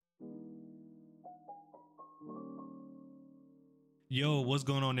Yo, what's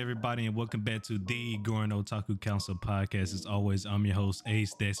going on, everybody, and welcome back to the Growing Otaku Council podcast. As always, I'm your host,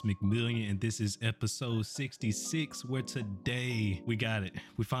 Ace, that's McMillion, and this is episode 66, where today we got it.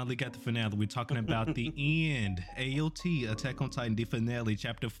 We finally got the finale. We're talking about the end. AOT, Attack on Titan, the finale,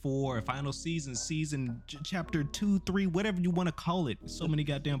 chapter 4, final season, chapter 2, 3, whatever you want to call it. So many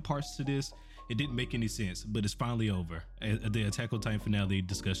goddamn parts to this. It didn't make any sense, but it's finally over. The Attack on Titan finale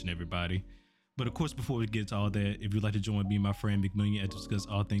discussion, everybody. But of course, before we get to all that, if you'd like to join me and my friend McMillion to discuss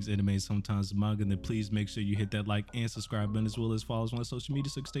all things anime, sometimes manga, then please make sure you hit that like and subscribe button, as well as follow us on social media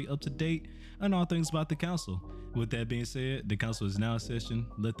so you can stay up to date on all things about the council. With that being said, the council is now in session.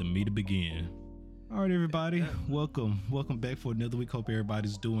 Let the meeting begin. All right, everybody, welcome back for another week. Hope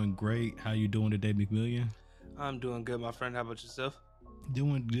everybody's doing great. How you doing today, McMillion? I'm doing good, my friend. How about yourself?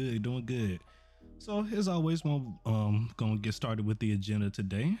 Doing good. So as always, we're gonna get started with the agenda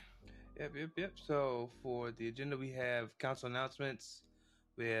today. Yep. So for the agenda, we have council announcements.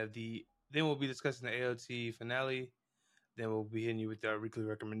 Then we'll be discussing the AOT finale. Then we'll be hitting you with our weekly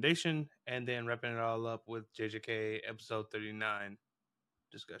recommendation, and then wrapping it all up with JJK episode 39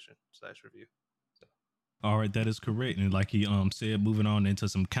 discussion / review. So. All right, that is correct. And like he said, moving on into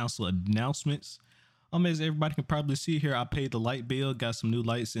some council announcements. As everybody can probably see here, I paid the light bill. Got some new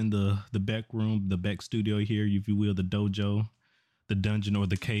lights in the back room, the back studio here, if you will, the dojo. The dungeon, or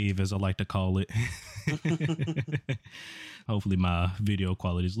the cave, as I like to call it. Hopefully my video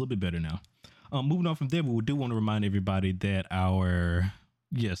quality is a little bit better now. Moving on from there, we do want to remind everybody that our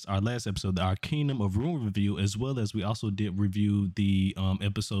last episode, our Kingdom of Ruin review, as well as we also did review the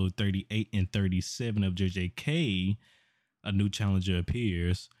episode 38 and 37 of JJK, A New Challenger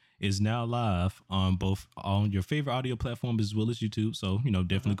Appears, is now live on both on your favorite audio platform as well as YouTube. So,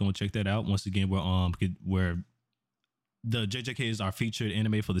 definitely go and check that out. Once again, we're the JJK is our featured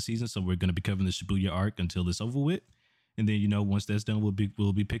anime for the season, so we're going to be covering the Shibuya arc until it's over with, and then once that's done, we'll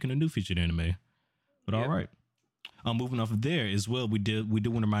be picking a new featured anime. But All right, moving off of there as well, we do want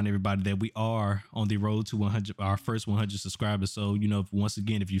to remind everybody that we are on the road to 100, our first 100 subscribers. So once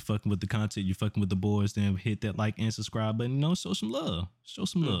again, if you're fucking with the content, you're fucking with the boys, then hit that like and subscribe button. Show some love.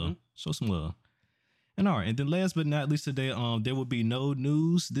 And all right, and then last but not least today, there will be no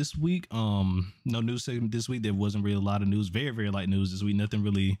news this week. No news segment this week. There wasn't really a lot of news. Very, very light news this week. Nothing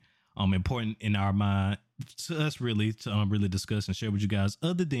really important in our mind to us really to really discuss and share with you guys.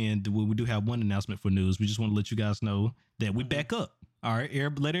 Other than we do have one announcement for news. We just want to let you guys know that we back up. All right,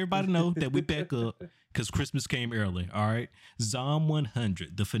 let everybody know that we back up because Christmas came early. All right, Zom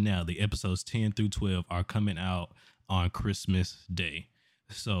 100, the finale, episodes 10 through 12 are coming out on Christmas Day.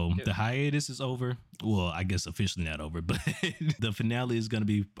 So The hiatus is over. Well, I guess officially not over, but the finale is going to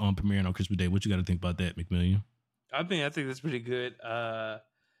be premiering on Christmas Day. What you got to think about that, McMillion? I think that's pretty good. I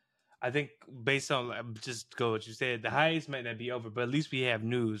think based on just go what you said, the hiatus might not be over, but at least we have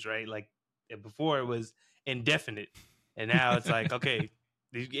news, right? Like before it was indefinite, and now it's like, okay,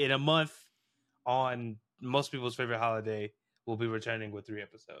 in a month on most people's favorite holiday, we'll be returning with 3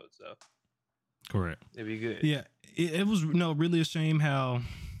 episodes. So. Correct. It'd be good. Yeah, it was really a shame how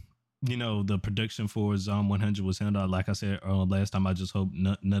the production for Zom 100 was handled. Like I said last time, I just hope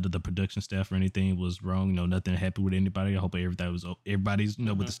none of the production staff or anything was wrong. Nothing happened with anybody. I hope everybody's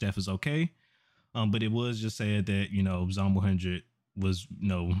with the staff is okay. But it was just sad that Zom 100 was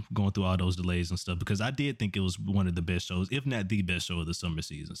going through all those delays and stuff, because I did think it was one of the best shows, if not the best show of the summer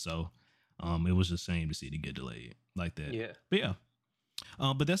season. So it was just a shame to see it get delayed like that. Yeah. But yeah.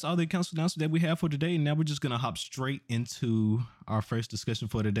 But that's all the council announcements that we have for today. Now we're just going to hop straight into our first discussion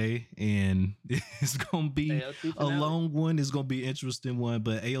for today. And it's going to be a long one. It's going to be an interesting one,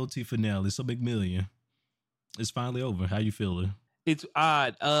 but AOT finale. So McMillion, it's finally over. How you feeling? It's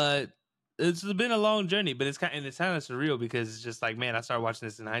odd. It's been a long journey, but it's kind of surreal because it's just like, man, I started watching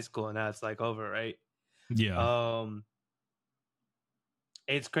this in high school and now it's like over, right? Yeah.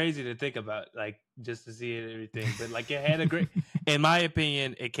 It's crazy to think about, like, just to see it and everything. But like, it had a great, in my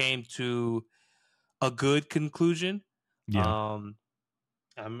opinion, it came to a good conclusion. Yeah.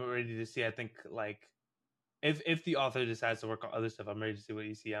 I'm ready to see. I think like if the author decides to work on other stuff, I'm ready to see what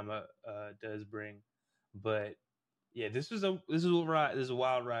Isayama does bring. But yeah, this is a ride. This is a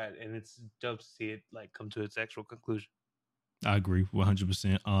wild ride, and it's dope to see it like come to its actual conclusion. I agree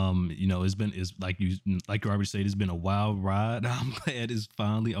 100%. It's like you already said, it's been a wild ride. I'm glad it's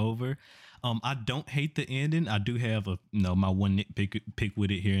finally over. I don't hate the ending. I do have my one nitpick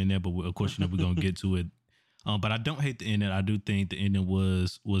with it here and there, but of course, we're going to get to it. But I don't hate the ending. I do think the ending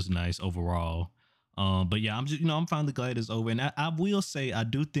was nice overall. But yeah, I'm just I'm finally glad it's over, and I will say I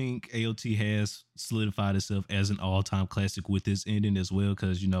do think AOT has solidified itself as an all time classic with this ending as well,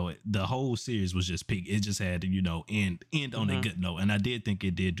 because the whole series was just peak. It just had to end on a Mm-hmm. good note, and I did think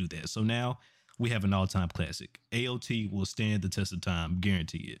it did do that. So now we have an all time classic. AOT will stand the test of time,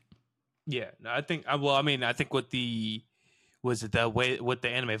 guarantee it. Yeah, no, I think. Well, I mean, I think what the was it the way what the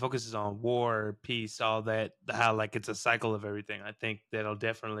anime focuses on war, peace, all that. How like it's a cycle of everything. I think that'll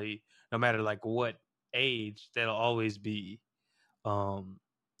definitely, no matter like what age, that'll always be um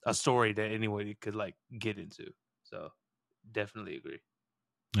a story that anybody could like get into. So definitely agree.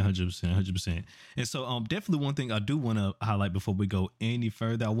 100%, 100%. And so, definitely one thing I do want to highlight before we go any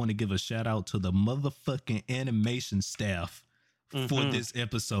further, I want to give a shout out to the motherfucking animation staff for Mm-hmm. this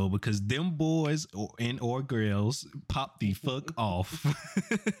episode, because them boys or girls pop the fuck off.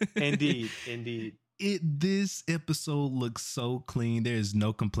 Indeed, indeed. This episode looks so clean. There is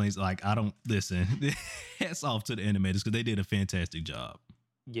no complaints. Like, I don't listen. Hats off to the animators because they did a fantastic job.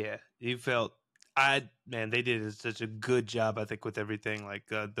 Yeah, you felt man, they did such a good job. I think with everything, like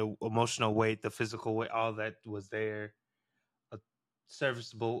the emotional weight, the physical weight, all that was there. A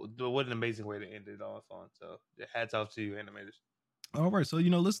serviceable. What an amazing way to end it off on. So hats off to you, animators. All right, so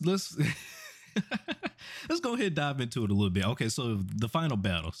let's let's go ahead and dive into it a little bit. Okay, so the final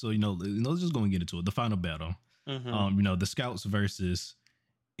battle. So let's just go and get into it. The final battle. Mm-hmm. The Scouts versus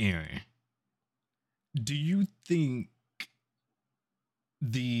Aaron. Do you think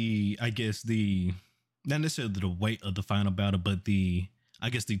the not necessarily the weight of the final battle, but the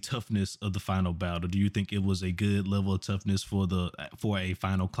toughness of the final battle? Do you think it was a good level of toughness for a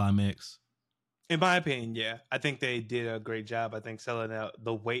final climax? In my opinion, yeah, I think they did a great job. I think selling out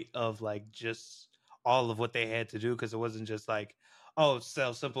the weight of like just all of what they had to do, because it wasn't just like, oh,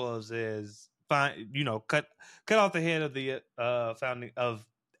 so simple as fine, cut off the head of the founding of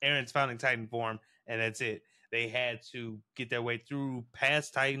Aaron's founding Titan form, and that's it. They had to get their way through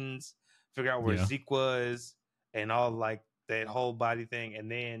past Titans, figure out where Yeah, Zeke was, and all like that whole body thing, and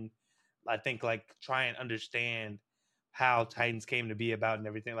then I think like try and understand how Titans came to be about and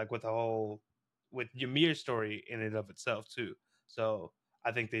everything, like with the whole with Ymir's story in and of itself too. So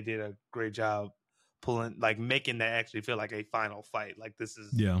I think they did a great job pulling, like making that actually feel like a final fight. Like this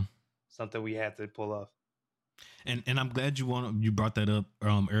is yeah. something we had to pull off. And I'm glad you brought that up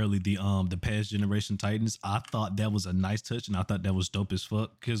early, the past generation Titans. I thought that was a nice touch, and I thought that was dope as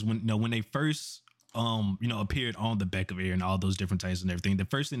fuck, because when they first appeared on the back of air and all those different Titans and everything, the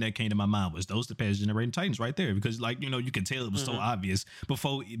first thing that came to my mind was those the past generation Titans right there, because like you could tell it was so obvious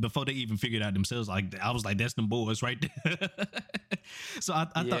before they even figured out themselves. Like I was like, that's them boys right there. So I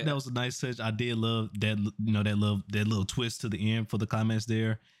thought that was a nice touch. I did love that that little twist to the end for the climax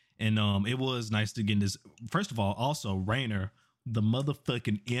there. And it was nice to get this. First of all, also Rainer, the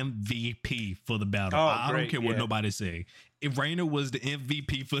motherfucking MVP for the battle. Oh, I don't great, care what yeah. nobody say. If Rainer was the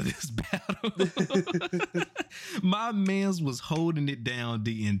MVP for this battle, my man's was holding it down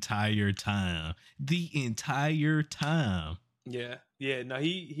the entire time. The entire time. Yeah, yeah. No,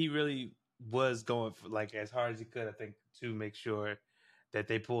 he really was going for like as hard as he could. I think to make sure that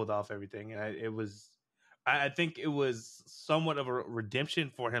they pulled off everything, and it was. I think it was somewhat of a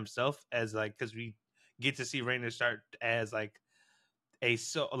redemption for himself, as like because we get to see Rainer start as like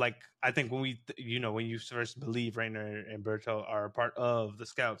like I think when when you first believe Rainer and Berto are a part of the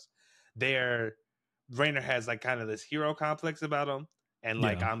Scouts, they're Rainer has like kind of this hero complex about him, and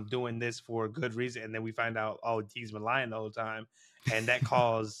like Yeah. I'm doing this for a good reason, and then we find out he's been lying the whole time, and that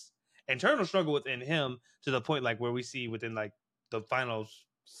caused internal struggle within him to the point like where we see within like the final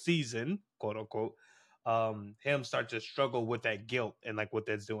season, quote unquote, him start to struggle with that guilt and like what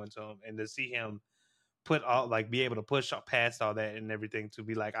that's doing to him, and to see him put all like be able to push past all that and everything to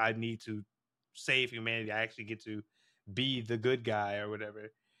be like, I need to save humanity. I actually get to be the good guy or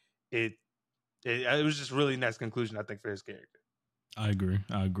whatever. It was just really nice conclusion, I think, for his character. I agree.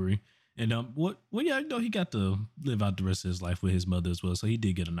 And yeah, he got to live out the rest of his life with his mother as well, so he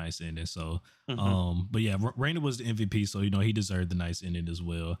did get a nice ending. So but yeah, Rainer was the MVP, so he deserved the nice ending as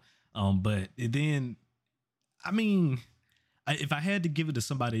well. But then, I mean, if I had to give it to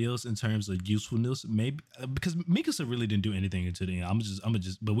somebody else in terms of usefulness, maybe because Mikasa really didn't do anything until the end. I'm just,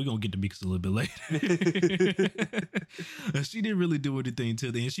 but we're gonna get to Mikasa a little bit later. She didn't really do anything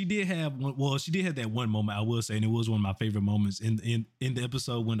until the end. She did have that one moment, I will say, and it was one of my favorite moments in the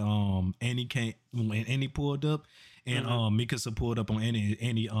episode when Annie pulled up and Mikasa pulled up on Annie.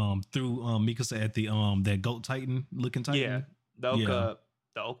 Annie threw Mikasa at the that goat Titan looking Titan. Yeah,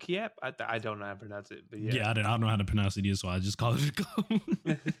 the Okiap? I don't know how to pronounce it, but yeah. I don't know how to pronounce it either, so I just call it a go.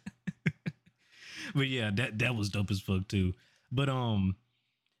 But yeah, that was dope as fuck too. But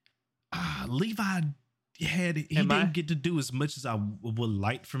Levi he Am I? didn't get to do as much as I would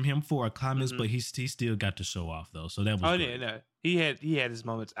like from him for a comments, but Mhm. he still got to show off though, so that was Oh great. yeah, no, he had his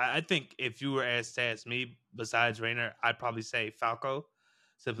moments. I think if you were asked to ask me besides Rayner, I'd probably say Falco,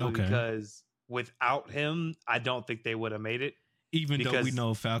 simply Okay, because without him, I don't think they would have made it. even though we Because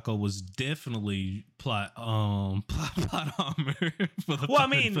know Falco was definitely plot armor well, I for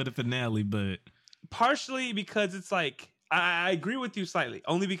mean, the finale, but partially because it's like I agree with you slightly,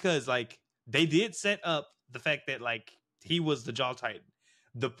 only because like they did set up the fact that like he was the Jaw Titan.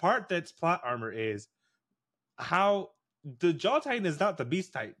 The part that's plot armor is how the Jaw Titan is not the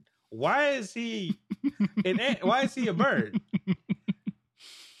Beast Titan. Why is he why is he a bird?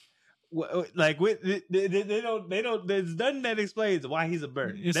 Like they don't there's nothing that explains why he's a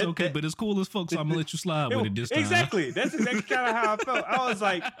bird. it's okay, but it's cool as fuck, so I'm gonna let you slide with it this time. Exactly. That's exactly kind of how I felt. I was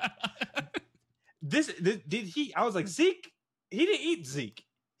like, this did he? I was like, Zeke. He didn't eat Zeke.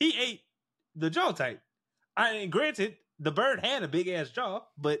 He ate the Jaw Titan. I mean, granted, the bird had a big ass jaw,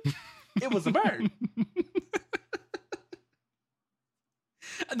 but it was a bird.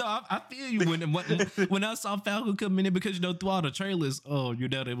 No, I feel you when I saw Falcon coming in, because through all the trailers,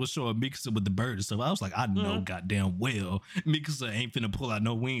 they was showing Mikasa with the bird and stuff. I was like, I know goddamn well Mikasa ain't finna pull out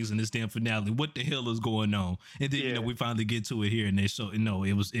no wings in this damn finale. What the hell is going on? And then we finally get to it here, and they show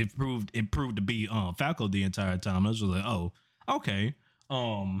it proved to be Falco the entire time. I was just like, oh, okay.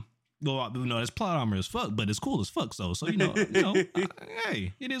 Well, it's plot armor as fuck, but it's cool as fuck. So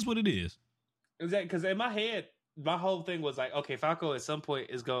hey, it is what it is. Exactly, because in my head, my whole thing was like, okay, Falco at some point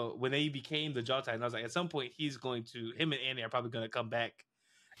is going, when they became the Jaw Titan, I was like, at some point him and Annie are probably going to come back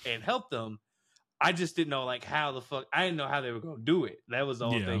and help them. I just didn't know like how the fuck, I didn't know how they were going to do it. That was the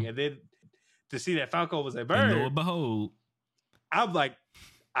whole thing. And then to see that Falco was a bird, and lo and behold, I'm like,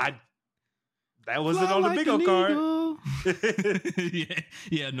 that wasn't on the bingo card.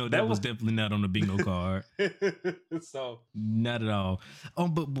 No, that was definitely not on the bingo card. So not at all.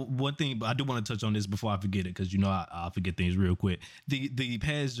 But one thing, but I do want to touch on this before I forget it, because I forget things real quick. The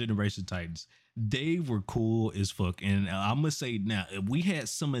past generation Titans, they were cool as fuck, and I'm gonna say now, if we had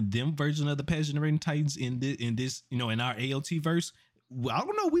some of them version of the past generation Titans in this in our AOT verse, I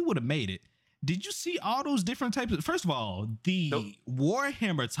don't know, we would have made it. Did you see all those different types of? First of all, the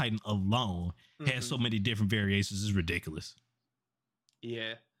Warhammer Titan alone has so many different variations. It's ridiculous.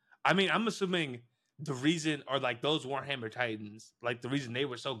 Yeah, I mean, I'm assuming the reason, or like those Warhammer Titans, like the reason they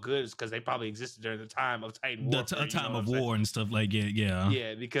were so good is because they probably existed during the time of Titan War, time of war and stuff like that.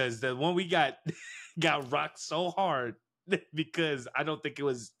 Yeah. Because the one we got rocked so hard because I don't think it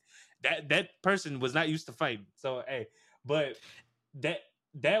was that person was not used to fighting. So hey, but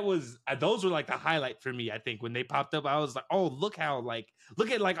that was those were like the highlight for me. I think when they popped up, I was like, oh, look at like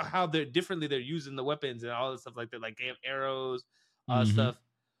how they're using the weapons and all this stuff like that. Like they have arrows, stuff.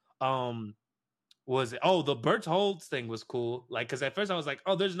 Was it? Oh, the Bertholds thing was cool. Like, because at first I was like,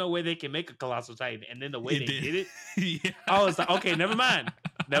 oh, there's no way they can make a Colossal Titan, and then the way they did it, yeah. I was like, okay, never mind.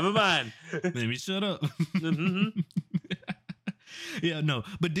 Let me shut up. Yeah, no.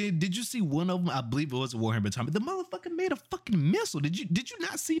 But did you see one of them? I believe it was a Warhammer Titan. The motherfucker made a fucking missile. Did you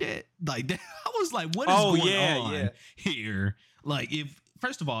not see that? Like that, I was like, what is going on here? Like,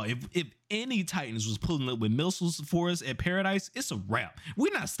 first of all, if any Titans was pulling up with missiles for us at Paradise, it's a wrap.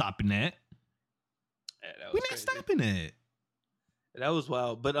 We're not stopping that. We're not stopping that. That was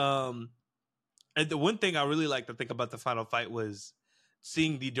wild. But and the one thing I really like to think about the final fight was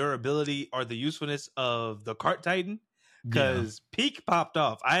seeing the durability or the usefulness of the Cart Titan. Because Peak popped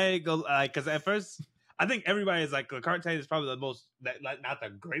off. I ain't go like, because at first I think everybody is like, the Cart Titan is probably the most not the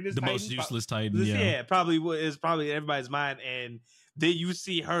greatest, the Titan, most useless Titan. Probably is probably everybody's mind. And then you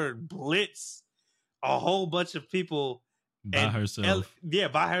see her blitz a whole bunch of people by herself.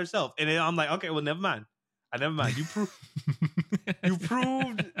 By herself. And then I'm like, okay, well, never mind.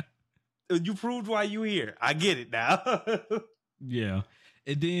 You proved why you here. I get it now. Yeah,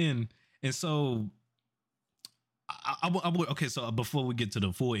 and so. Okay, so before we get to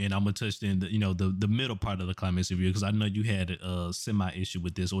the full end, I'm gonna touch in the middle part of the climax review, because I know you had a semi issue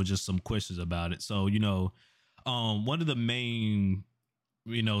with this, or just some questions about it. So one of the main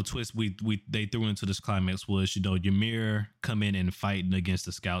twists they threw into this climax was Ymir coming and fighting against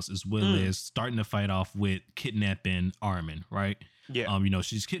the scouts, as well as starting to fight off with kidnapping Armin, right? Yeah.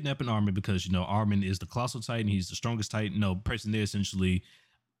 She's kidnapping Armin because Armin is the Colossal Titan. He's the strongest Titan. Person there essentially.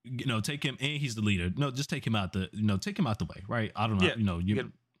 Take him, and he's the leader. No, just take him out the way, right? I don't know. Yeah.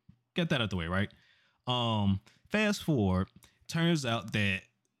 You get that out the way, right? Fast forward, turns out that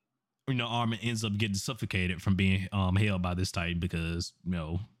Armin ends up getting suffocated from being held by this Titan, because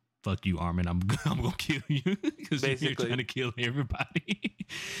fuck you, Armin. I'm gonna kill you because you're Basically. trying to kill everybody.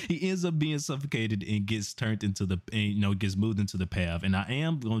 He ends up being suffocated and gets turned into gets moved into the path. And I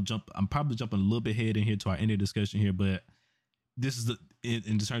am gonna jump. I'm probably jumping a little bit ahead in here to our end of discussion here, but this is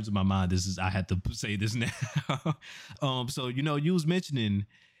in terms of my mind. This is I had to say this now. So you was mentioning,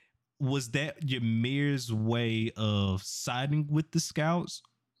 was that Ymir's way of siding with the scouts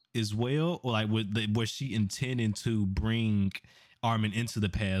as well, or like was she intending to bring Armin into the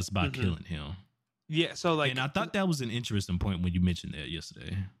past by killing him? Yeah, so like, and I thought that was an interesting point when you mentioned that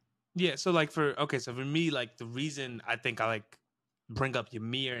yesterday. Yeah, so like so for me, like the reason I think I like bring up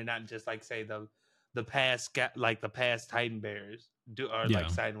Ymir and not just like say the past like the past Titan Bears like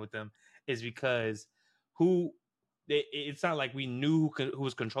siding with them is because it's not like we knew who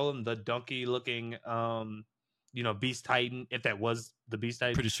was controlling the donkey looking Beast Titan, if that was the Beast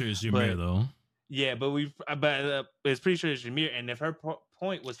Titan. Pretty sure it's Ymir though. Yeah, but it's pretty sure it's Ymir, and if her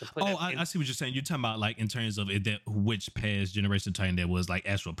point was to put. I see what you're saying. You're talking about like in terms of which past generation Titan that was like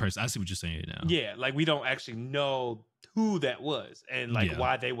actual person. I see what you're saying now. Yeah, like we don't actually know who that was, and like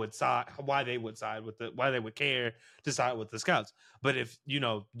why they would side with why they would care to side with the scouts. But if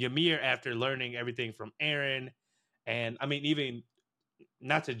Ymir, after learning everything from Eren, and I mean even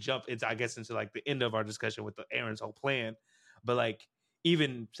not to jump into I guess into like the end of our discussion with the Eren's whole plan, but like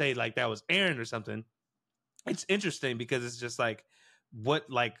even say like that was Eren or something, it's interesting because it's just like what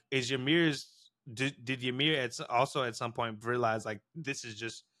like is Ymir's did Ymir also at some point realize like this is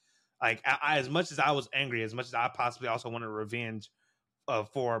just like I as much as I was angry, as much as I possibly also wanted revenge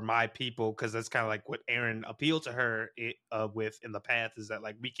for my people, because that's kind of like what Eren appealed to her with in the path, is that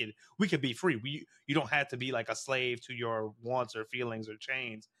like we could be free. You don't have to be like a slave to your wants or feelings or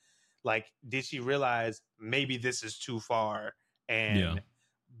chains. Like, did she realize maybe this is too far and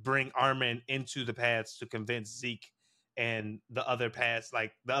bring Armin into the paths to convince Zeke and the other past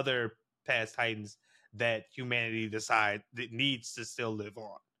Titans that humanity decide that needs to still live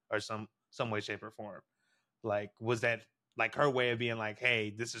on, or some way, shape, or form? Like, was that like her way of being like,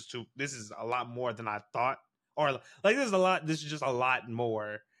 hey, this is a lot more than I thought, or like this is just a lot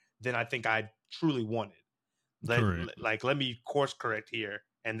more than I think I truly wanted. Let me course correct here,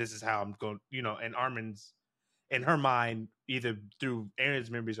 and this is how I'm going. And Armin's, in her mind, either through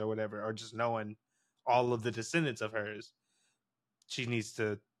Eren's memories or whatever, or just knowing all of the descendants of hers, she needs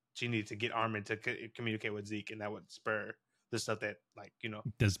to get Armin to communicate with Zeke, and that would spur the stuff that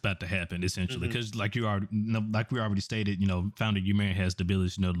that's about to happen essentially, because like we already stated, Founder Ymir has the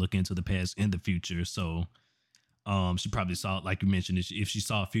ability to look into the past and the future. So she probably saw, like you mentioned, if she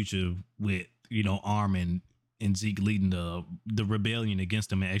saw a future with Armin and Zeke leading the rebellion against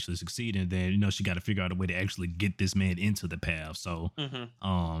him and actually succeeding, then she got to figure out a way to actually get this man into the path. So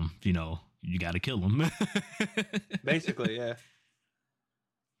you got to kill him. Basically, yeah.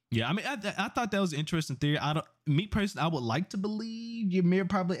 Yeah, I mean, I thought that was an interesting theory. Me personally, I would like to believe Ymir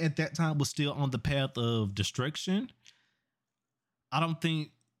probably at that time was still on the path of destruction. I don't think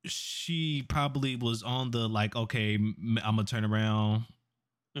she probably was on the like, okay, I'm gonna turn around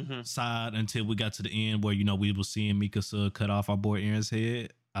side until we got to the end where we were seeing Mikasa cut off our boy Eren's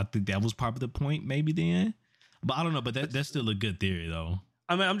head. I think that was probably the point, maybe then. But I don't know. But that's still a good theory, though.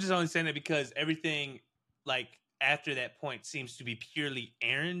 I mean, I'm just only saying that because everything like after that point seems to be purely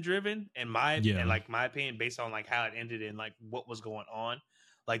Eren driven, and my opinion, based on like how it ended and like what was going on.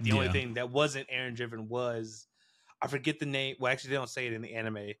 Like the only thing that wasn't Eren driven was, I forget the name. Well, actually, they don't say it in the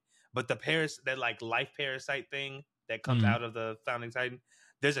anime, but that like life parasite thing that comes out of the Founding Titan.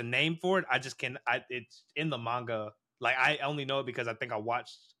 There's a name for it. I just can't. It's in the manga. Like, I only know it because I think I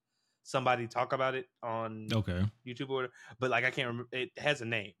watched somebody talk about it on YouTube or whatever. But like, I can't remember. It has a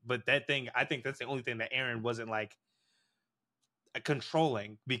name. But that thing, I think that's the only thing that Eren wasn't like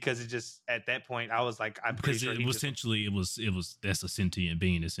controlling, because it just at that point I was like, I'm pretty sure it was that's a sentient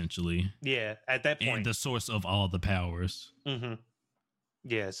being essentially. Yeah, at that point, and the source of all the powers.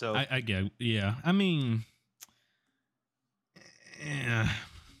 Yeah, so I get. Yeah, I mean, yeah.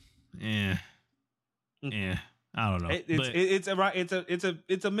 I don't know.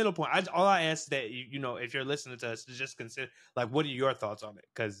 It's a middle point. All I ask that if you're listening to us, to just consider like, what are your thoughts on it?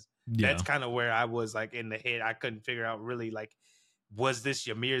 Because that's kind of where I was like in the head. I couldn't figure out really like, was this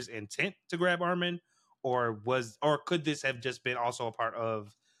Ymir's intent to grab Armin, or could this have just been also a part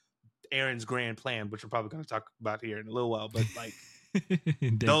of Eren's grand plan, which we're probably going to talk about here in a little while. But like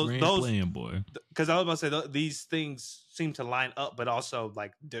those plan, boy. Because I was about to say these things seem to line up, but also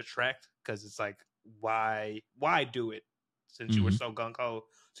like detract, because it's like, why do it since you were so gung ho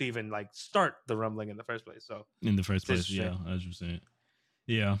to even like start the rumbling in the first place? So in the first place, yeah, 100%.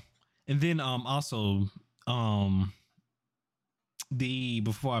 Yeah, and then also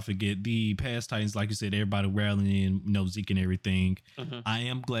before I forget, the past Titans, like you said, everybody rallying, Zeke and everything. Mm-hmm. I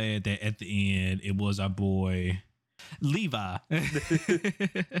am glad that at the end it was our boy Levi.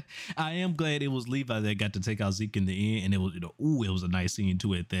 I am glad it was Levi that got to take out Zeke in the end, and it was it was a nice scene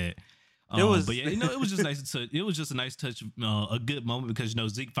too at that. It was, but yeah, it was just nice. It was just a nice touch, a good moment because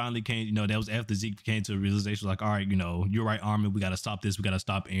Zeke finally came. That was after Zeke came to a realization, like, all right, you're right, Armin. We got to stop this. We got to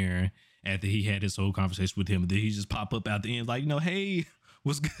stop Aaron. After he had his whole conversation with him, and then he just pop up at the end, like, hey,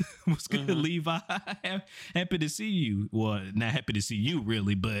 what's good, Levi? Happy to see you. Well, not happy to see you,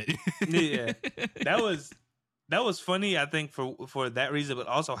 really, but yeah, that was funny. I think for that reason, but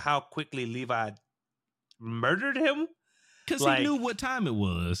also how quickly Levi murdered him. Because he knew what time it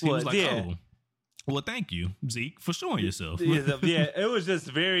was. He was like, oh, well, thank you, Zeke, for showing yourself. Yeah, it was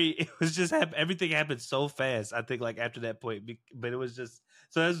just everything happened so fast, I think, like after that point. But it was just,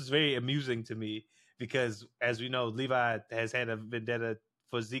 so this was very amusing to me because, as we know, Levi has had a vendetta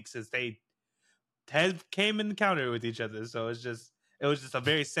for Zeke since they came in encounter with each other. So it was just a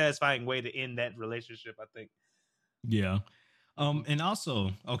very satisfying way to end that relationship, I think. Yeah. And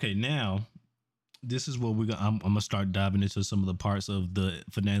also, okay, now this is where I'm gonna start diving into some of the parts of the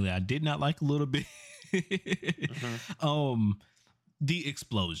finale I did not like a little bit. The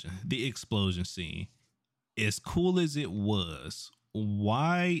explosion scene, as cool as it was,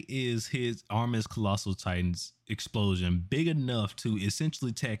 why is his Armin's Colossal Titans explosion big enough to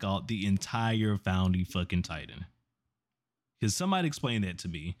essentially take out the entire founding fucking Titan? Because somebody explain that to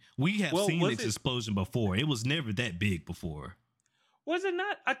me. We have seen this explosion before. It was never that big before. Was it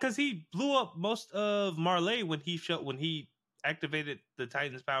not? Because he blew up most of Marley when he activated the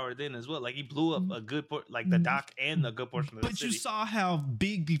Titan's power then as well. Like he blew up a good the dock and a good portion of the city. But you saw how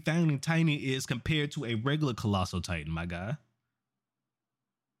big the founding Titan is compared to a regular Colossal Titan, my guy.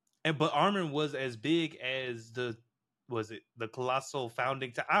 But Armin was as big as the Colossal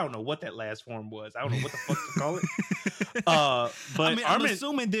founding? I don't know what that last form was. I don't know what the fuck to call it. But Armin, I'm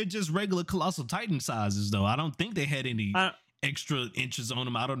assuming they're just regular Colossal Titan sizes, though. I don't think they had any extra inches on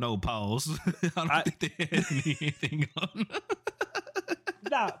them. I don't know, pause. I don't think they had anything on them.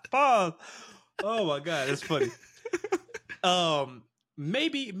 Nah, pause. Oh my god, it's funny.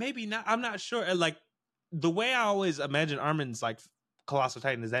 Maybe not. I'm not sure. Like the way I always imagine Armin's like Colossal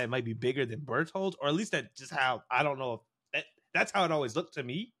Titan is that it might be bigger than Berthold's, or at least that just how, I don't know if that's how it always looked to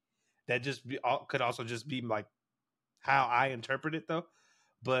me. That could also just be like how I interpret it though.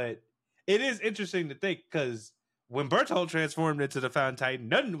 But it is interesting to think because when Berthold transformed into the Found Titan,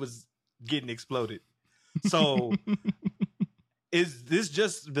 nothing was getting exploded. So is this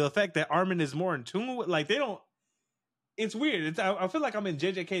just the fact that Armin is more in tune with, like, they don't, it's weird. I feel like I'm in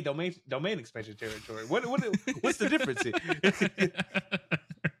JJK domain expansion territory. What's the difference here?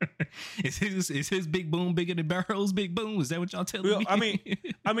 Is his big boom bigger than Barrow's big boom? Is that what y'all telling me?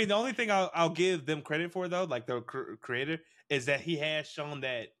 I mean, the only thing I'll give them credit for though, like the creator, is that he has shown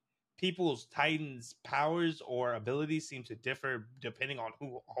that people's Titans' powers or abilities seem to differ depending on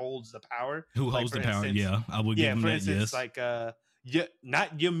who holds the power. Who holds the power? Yeah, I would give him that. Instance, yes,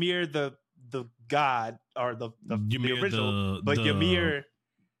 not Ymir the god or the original, but Ymir,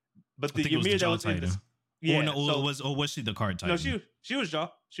 but the Ymir that was in this. Yeah, or was she the card Titan? No, she was Jaw.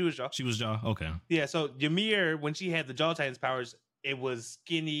 She was Jaw. Okay. Yeah, so Ymir, when she had the Jaw Titan's powers, it was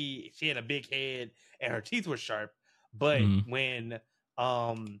skinny. She had a big head and her teeth were sharp. But when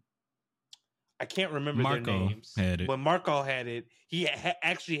I can't remember their names. When Marco had it, he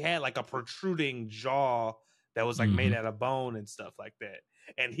actually had like a protruding jaw that was like made out of bone and stuff like that.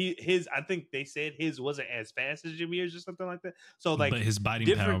 And I think they said his wasn't as fast as Ymir's or something like that. So like, but his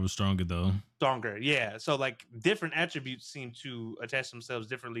biting power was stronger though. Stronger, yeah. So like, different attributes seem to attach themselves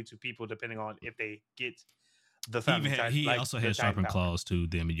differently to people depending on if they get the founding Titan. He also had sharpened claws too.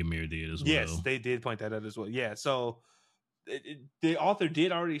 Than Ymir did as well. Yes, they did point that out as well. Yeah. So the author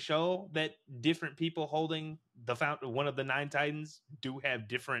did already show that different people holding one of the 9 Titans do have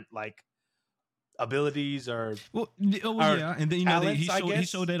different like abilities or yeah, and then talents, he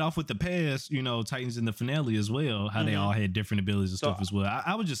showed that off with the past Titans in the finale as well, how they all had different abilities and stuff as well.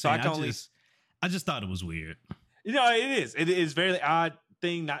 I was just saying, I just thought it was weird. It is very odd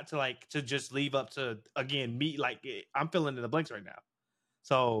thing not to just leave up to, again, me. Like, I'm filling in the blanks right now,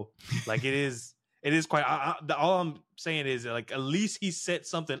 so like it is quite all I'm saying is like, at least he set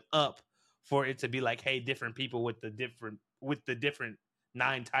something up for it to be like, hey, different people with the different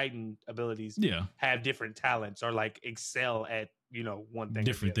 9 Titan abilities have different talents or like excel at one thing,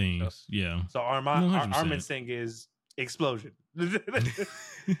 different things. Yeah. So Armin's thing is explosion. him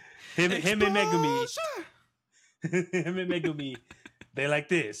and Megumi they like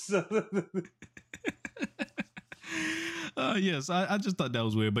this. Yes, I just thought that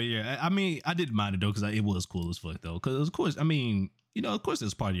was weird, but yeah, I mean, I didn't mind it though because it was cool as fuck though. Because of course, I mean, of course,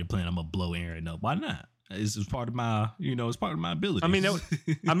 it's part of your plan. I'm gonna blow Aaron up. Why not? It's part of my, it's part of my ability.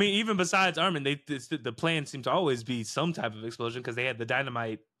 I mean, even besides Armin, the plan seemed to always be some type of explosion because they had the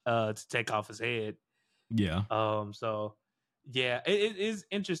dynamite to take off his head. Yeah. So yeah, it is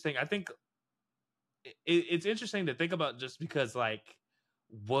interesting. I think it's interesting to think about just because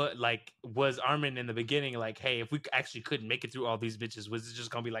what was Armin in the beginning like, hey, if we actually couldn't make it through all these bitches, was it just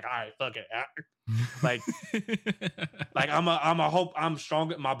gonna be like, all right, fuck it, like I'm a hope I'm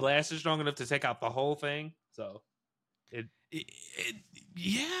strong, my blast is strong enough to take out the whole thing. So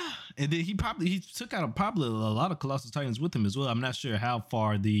yeah, and then he took out probably a lot of Colossal Titans with him as well. I'm not sure how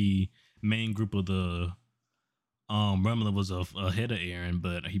far the main group of the Rumble was ahead of Aaron,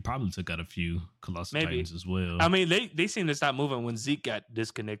 but he probably took out a few Colossal Titans as well. I mean, they seem to stop moving when Zeke got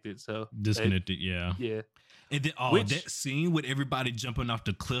disconnected. So yeah. And then that scene with everybody jumping off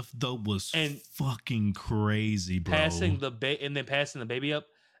the cliff though was fucking crazy, bro. Passing the baby up,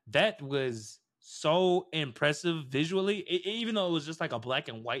 that was so impressive visually. Even though it was just like a black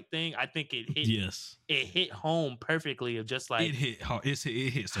and white thing, I think it hit. Yes, it hit home perfectly. Of just like it hit hard. It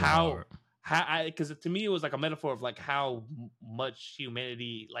hit so hard. Because to me it was like a metaphor of like how much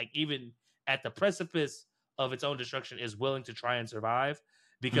humanity, like even at the precipice of its own destruction, is willing to try and survive,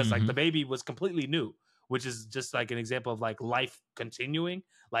 because like the baby was completely new, which is just like an example of like life continuing.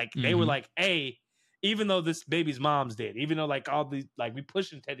 Like they were like, hey, even though this baby's mom's dead, even though like all these, like we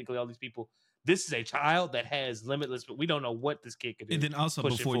pushing technically all these people, this is a child that has limitless, but we don't know what this kid could do. And then also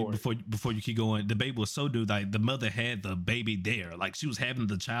before you keep going, the baby was so dude, like the mother had the baby there, like she was having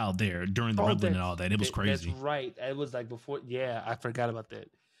the child there during the rumbling and all that. It was crazy. That's right. It was like before. Yeah, I forgot about that.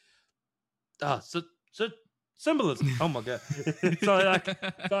 So symbolism. Oh my god. That's all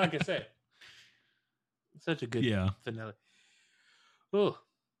I can say. Such a good finale. Oh.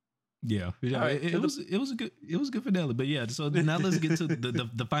 Yeah, it was a good finale, but yeah. So now let's get to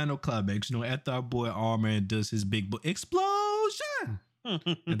the final climax. After our boy Armin does his big explosion,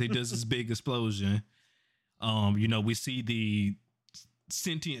 and he does his big explosion. We see the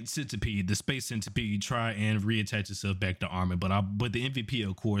sentient centipede, the space centipede, try and reattach itself back to Armin, but the MVP,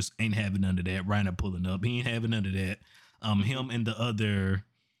 of course, ain't having none of that. Rhino pulling up, he ain't having none of that. Him and the other,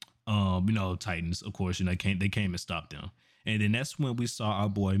 Titans, of course, they came and stopped them. And then that's when we saw our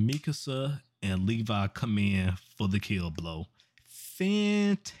boy Mikasa and Levi come in for the kill blow.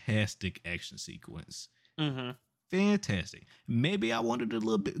 Fantastic action sequence. Fantastic. Maybe I wanted a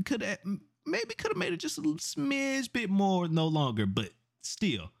little bit, could have made it just a smidge bit more, no longer, but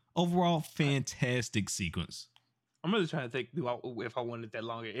still, overall, fantastic sequence. I'm really trying to think if I wanted that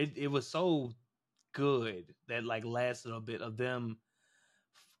longer. It was so good that like lasted a bit of them.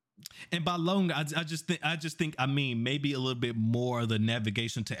 And by long, I just think maybe a little bit more of the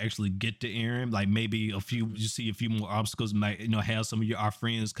navigation to actually get to Aaron. Like maybe you see a few more obstacles, might have some of our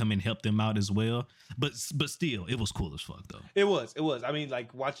friends come and help them out as well. But still, it was cool as fuck though. It was. I mean,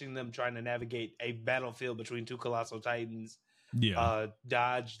 like watching them trying to navigate a battlefield between two colossal titans. Yeah.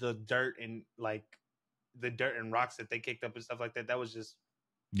 Dodge the dirt and rocks that they kicked up and stuff like that. That was just.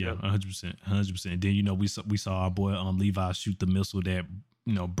 Yeah, 100%. Then we saw our boy Levi shoot the missile that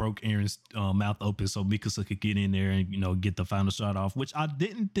broke Aaron's mouth open so Mikasa could get in there and get the final shot off, which I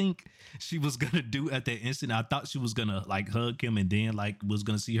didn't think she was gonna do at that instant. I thought she was gonna like hug him and then like was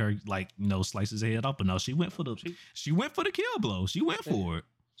gonna see her slice his head up, but no, she went for the kill blow. She went for it.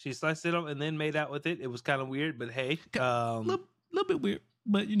 She sliced it up and then made out with it. It was kind of weird, but hey, little bit weird,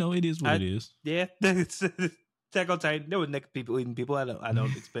 but it is what it is. Yeah. Attack on Titan. There was naked people eating people. I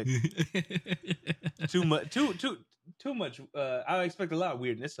don't expect too much. I expect a lot of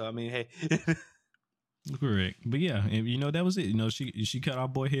weirdness. So I mean, hey, correct. But yeah, and that was it. She cut our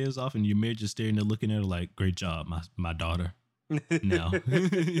boy heads off, and Ymir just staring there, looking at her like, "Great job, my daughter." No,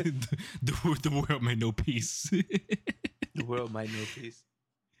 the world made no peace. The world made no peace.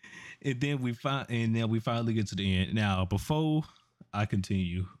 And then we finally get to the end. Now, before I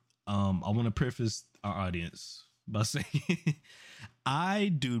continue, I want to preface our audience by saying I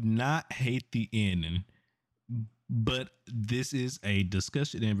do not hate the ending, but this is a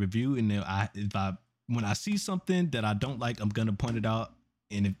discussion and review, and when I see something that I don't like, I'm gonna point it out,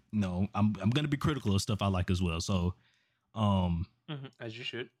 and I'm gonna be critical of stuff I like as well. So, as you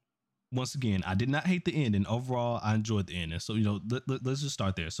should. Once again, I did not hate the ending. Overall, I enjoyed the ending. So, let's just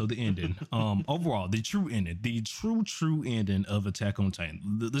start there. So the ending, overall, the true ending, the true ending of Attack on Titan.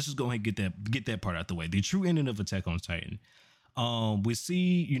 Let's just go ahead and get that part out the way. The true ending of Attack on Titan. We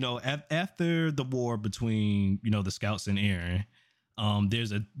see, after the war between, the scouts and Eren,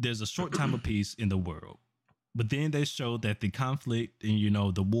 there's a short time of peace in the world. But then they show that the conflict and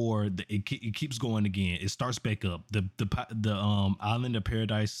the war, it keeps going again. It starts back up. The island of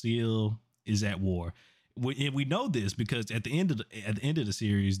Paradise still is at war. We know this because at the end of the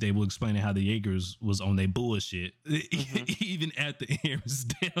series, they were explaining how the Jaegers was on their bullshit, even at the Aaron's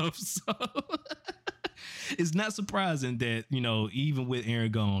death. So it's not surprising that even with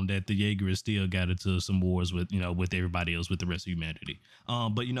Aaron gone, that the Jaegers still got into some wars with with everybody else, with the rest of humanity.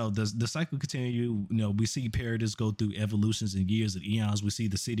 But the cycle continue. We see Paradise go through evolutions and years and eons. We see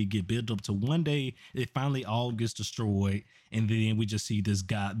the city get built up to one day it finally all gets destroyed, and then we just see this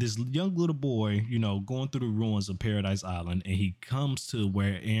young little boy, going through the ruins of Paradise Island, and he comes to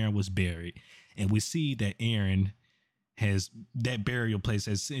where Aaron was buried, and we see that Aaron has that burial place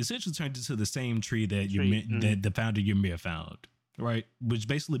has essentially turned into the same tree that that the founder Ymir found, right? Which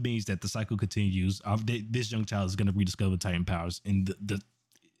basically means that the cycle continues. This young child is going to rediscover Titan powers, and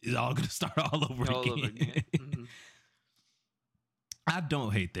it's all going to start all over again. Mm-hmm. I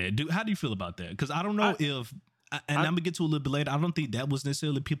don't hate that, dude. How do you feel about that? Because I don't know if. And I'm gonna get to a little bit later. I don't think that was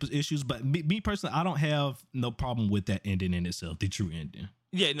necessarily people's issues, but me personally, I don't have no problem with that ending in itself, the true ending.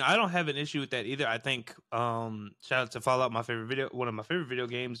 Yeah, no, I don't have an issue with that either. I think shout out to Fallout, one of my favorite video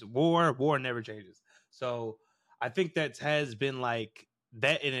games. War never changes. So I think that has been like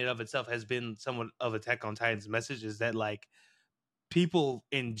that in and of itself has been somewhat of Attack on Titan's message, is that like people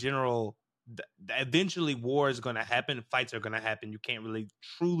in general, eventually war is going to happen, fights are going to happen. You can't really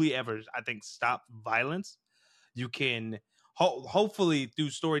truly ever, I think, stop violence. You can hopefully through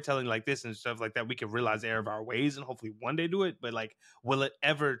storytelling like this and stuff like that, we can realize the error of our ways and hopefully one day do it. But like, will it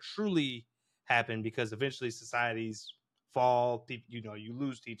ever truly happen? Because eventually societies fall, people, you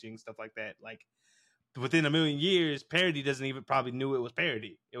lose teaching, stuff like that. Like within a million years, parody doesn't even probably knew it was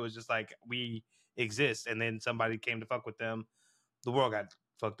parody. It was just like, we exist. And then somebody came to fuck with them. The world got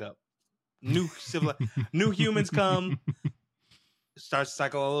fucked up. New humans come, starts the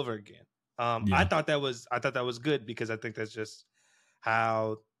cycle all over again. I thought that was good because I think that's just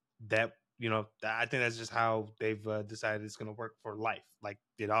how that I think that's just how they've decided it's going to work for life. Like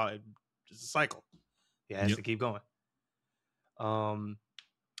it's a cycle. It has to keep going.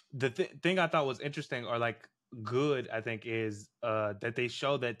 The thing I thought was interesting or like good, I think, is that they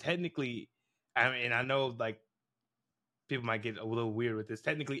show that technically, I mean, I know like people might get a little weird with this.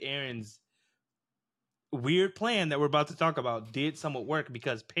 Technically, Aaron's weird plan that we're about to talk about did somewhat work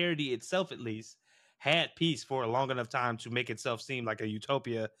because parody itself, at least, had peace for a long enough time to make itself seem like a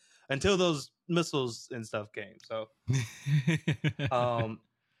utopia until those missiles and stuff came. So, I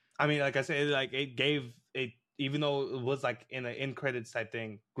mean, like I said, like it gave it, even though it was like in an end credits type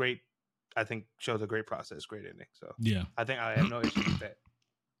thing, great. I think shows a great process, great ending. So yeah, I think I have no issue with that.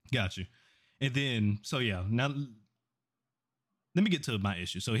 Got you. And then, so yeah, now. Let me get to my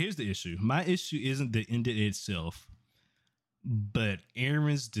issue. So here's the issue. My issue isn't the ending itself, but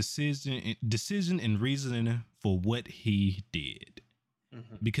Aaron's decision and reasoning for what he did.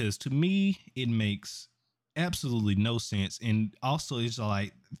 Mm-hmm. Because to me, it makes absolutely no sense. And also, it's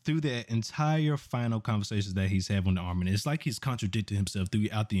like through that entire final conversation that he's having with Armin, it's like he's contradicting himself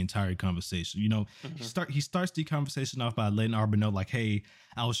throughout the entire conversation. He starts the conversation off by letting Armin know, like, hey,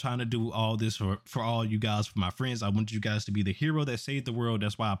 I was trying to do all this for all you guys, for my friends. I want you guys to be the hero that saved the world.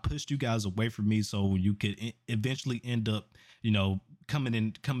 That's why I pushed you guys away from me, so you could eventually end up,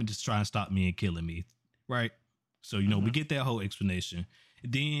 coming to try and stop me and killing me, right? So we get that whole explanation.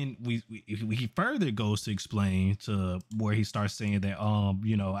 Then he further goes to explain to where he starts saying that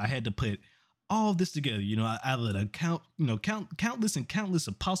I had to put all this together. I let a countless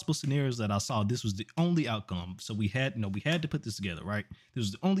of possible scenarios that I saw. This was the only outcome. So we had to put this together, right? This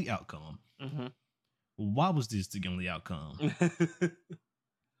was the only outcome. Mm-hmm. Why was this the only outcome?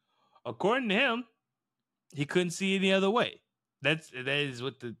 According to him, he couldn't see any other way. That is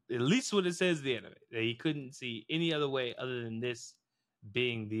at least what it says at the end of it. That he couldn't see any other way other than this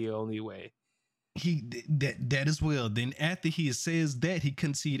being the only way. That as well. Then after he says that he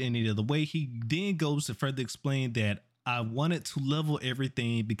couldn't see it any other way, he then goes to further explain that I wanted to level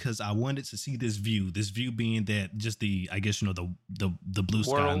everything because I wanted to see this view being that just the blue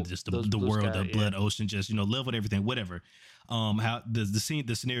sky and just the world, sky, the blood ocean, just leveled everything, whatever. How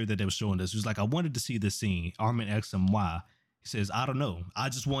the scenario that they were showing us was like, I wanted to see this scene. Armin asks him why. He says, I don't know. I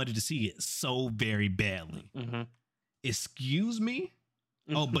just wanted to see it so very badly. Mm-hmm. Excuse me?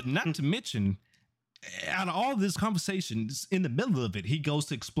 Oh, but not to mention, out of all this conversation, in the middle of it, he goes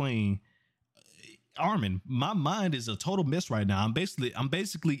to explain Armin, my mind is a total mess right now. I'm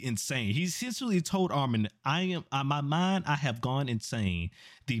basically insane. He's essentially told Armin, I am my mind. I have gone insane.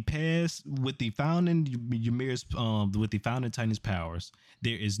 The past with the founding Ymir's, with the founding Titan's powers,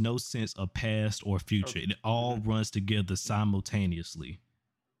 there is no sense of past or future. Okay. It all runs together simultaneously.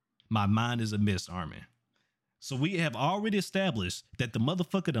 My mind is a mess, Armin. So we have already established that the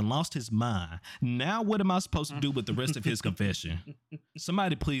motherfucker done lost his mind. Now what am I supposed to do with the rest of his confession?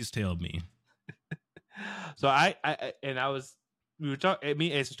 Somebody please tell me. So I was we were talking.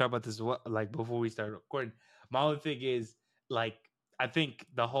 Me and Ace talked about this like before we started recording. My only thing is like I think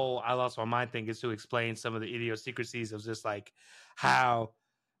the whole I lost my mind thing is to explain some of the idiosyncrasies of just like how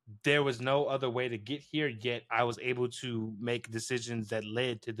there was no other way to get here, yet I was able to make decisions that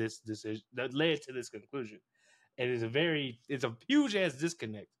led to this decision that led to this conclusion. It's a huge ass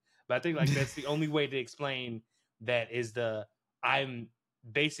disconnect. But I think like that's the only way to explain that is the I'm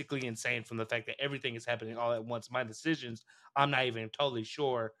basically insane from the fact that everything is happening all at once. My decisions, I'm not even totally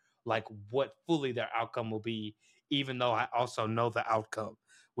sure like what fully their outcome will be, even though I also know the outcome.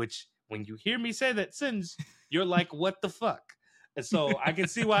 Which when you hear me say that sentence, you're like, what the fuck? And so I can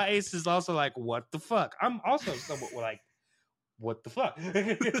see why Ace is also like, what the fuck? I'm also somewhat like, what the fuck?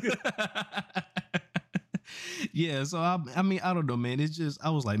 Yeah, so I mean, I don't know, man. It's just I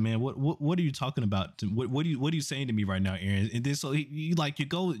was like, man, what are you talking about? What are you saying to me right now, Aaron? And then so you like you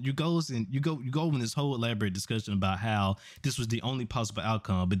go in this whole elaborate discussion about how this was the only possible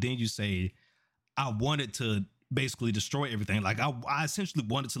outcome, but then you say I wanted to basically destroy everything. Like I essentially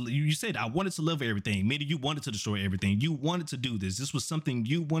wanted to. You said I wanted to level everything. Meaning you wanted to destroy everything. You wanted to do this. This was something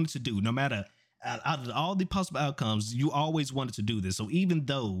you wanted to do. No matter out of all the possible outcomes, you always wanted to do this. So even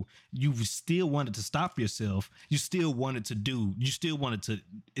though you still wanted to stop yourself, you still wanted to do. You still wanted to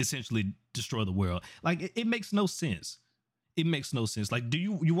essentially destroy the world. Like it makes no sense. It makes no sense. Like, do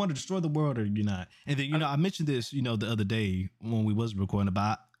you want to destroy the world or you're not? And then I mentioned this the other day when we was recording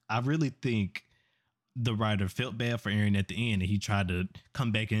about. I really think the writer felt bad for Aaron at the end, and he tried to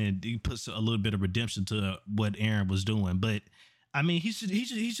come back and he puts a little bit of redemption to what Aaron was doing. But I mean, he should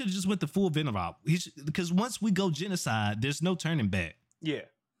have just went the full venom route. Because once we go genocide, there's no turning back. Yeah.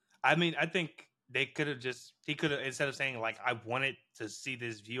 I mean, I think they could have he could have, instead of saying like, I wanted to see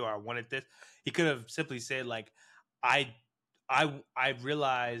this view or I wanted this, he could have simply said like, I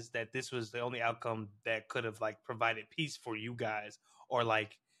realized that this was the only outcome that could have like provided peace for you guys or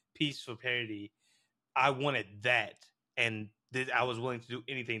like peace for parity. I wanted that, and I was willing to do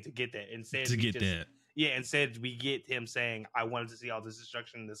anything to get that. Instead, instead we get him saying, "I wanted to see all this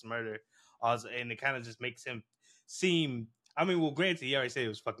destruction, this murder," and it kind of just makes him seem. I mean, well, granted, he already said it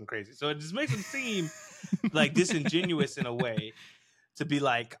was fucking crazy, so it just makes him seem like disingenuous in a way to be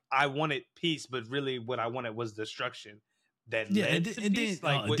like, "I wanted peace," but really, what I wanted was destruction. That led to peace.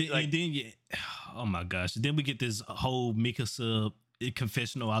 Oh my gosh! Then we get this whole Mikasa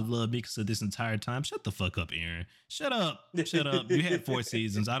confessional. I love Mikasa this entire time. Shut the fuck up, Aaron. Shut up. Shut up. You had 4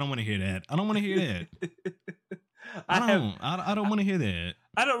 seasons. I don't want to hear that. I don't want to hear that. I don't want to hear that.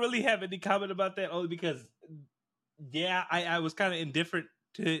 I don't really have any comment about that only because, yeah, I was kind of indifferent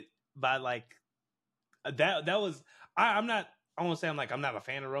to it by like that was I'm not. I won't say I'm not a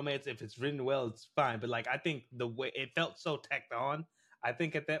fan of romance. If it's written well, it's fine. But like I think the way it felt so tacked on, I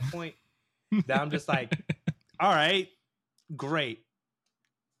think at that point that I'm just like, all right, great.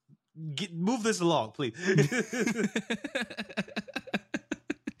 Move this along, please.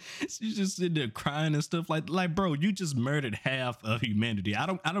 She's just sitting there crying and stuff like, bro, you just murdered half of humanity. I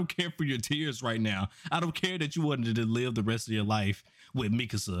don't care for your tears right now. I don't care that you wanted to live the rest of your life with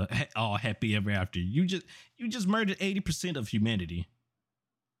Mikasa all happy ever after. You just murdered 80% of humanity.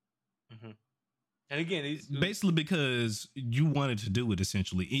 Mm-hmm. And again, basically because you wanted to do it,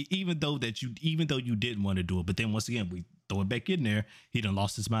 essentially, even though you didn't want to do it. But then once again, we throw it back in there. He done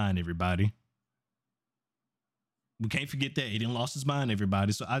lost his mind, everybody. We can't forget that he didn't lost his mind,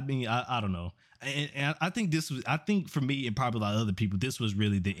 everybody. So I mean, I don't know, and I think for me and probably a lot of other people, this was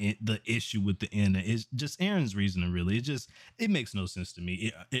really the issue with the end. It's just Aaron's reasoning. Really, it makes no sense to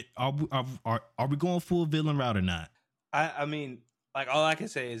me. Are we going full villain route or not? I mean, like all I can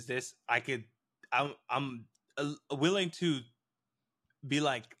say is this: I'm willing to be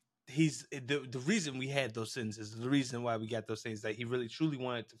like he's the reason we had those sentences, the reason why we got those things, that he really truly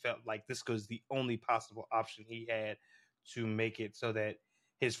wanted to felt like this was the only possible option he had to make it so that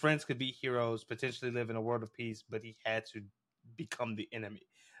his friends could be heroes, potentially live in a world of peace, but he had to become the enemy.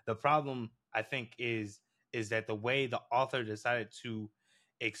 The problem, I think, is that the way the author decided to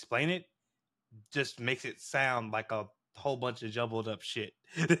explain it just makes it sound like a whole bunch of jumbled up shit.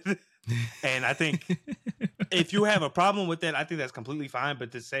 And I think if you have a problem with that, I think that's completely fine.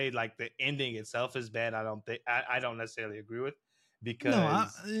 But to say like the ending itself is bad, I don't necessarily agree with, No, because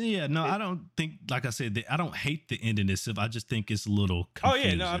I don't think. Like I said, that I don't hate the ending itself. I just think it's a little oh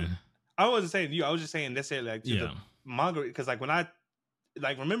yeah, no, confusing. I wasn't saying you. I was just saying necessarily like to the Yeah. manga, because like when I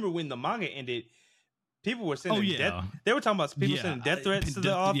like remember when the manga ended, people were Oh sending yeah. death. They were talking about people Yeah. sending death threats to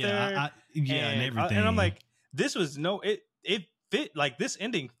the author, And everything. and I'm like, this was it fit, like this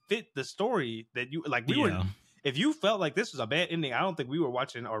ending fit the story that you like. We were, Yeah. if you felt like this was a bad ending, I don't think we were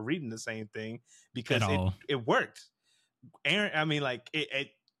watching or reading the same thing, because At all. it worked. Aaron, I mean, like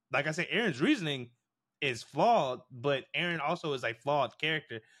like I said, Aaron's reasoning is flawed, but Aaron also is a flawed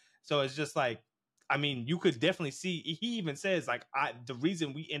character. So it's just like, I mean, you could definitely see. He even says like, the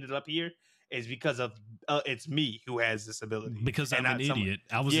reason we ended up here is because of it's me who has this ability, Because and I'm an not someone. idiot.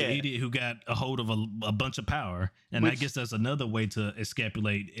 I was Yeah. an idiot who got a hold of a bunch of power. And I Which- guess that's another way to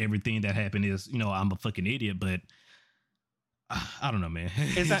escapulate everything that happened is, I'm a fucking idiot, but I don't know, man.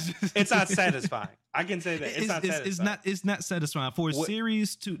 It's not satisfying. I can say that it's not satisfying. It's not satisfying for a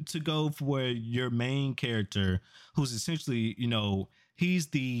series to go for your main character, who's essentially, he's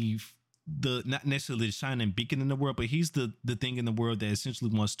the not necessarily the shining beacon in the world, but he's the thing in the world that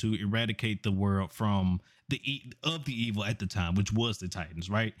essentially wants to eradicate the world from the evil at the time, which was the Titans,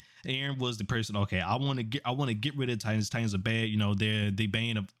 right? Aaron was the person. Okay, I want to get rid of the Titans. Titans are bad. They're the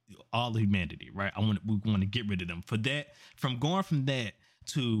bane of all humanity, right? We want to get rid of them. For that, from going from that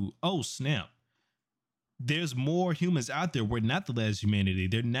to, oh snap, there's more humans out there. We're not the last humanity.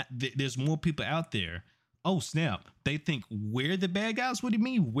 There's more people out there. Oh snap, they think we're the bad guys. What do you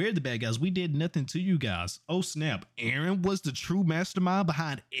mean we're the bad guys? We did nothing to you guys. Oh snap, Aaron was the true mastermind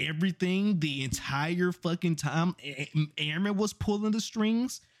behind everything the entire fucking time. Aaron was pulling the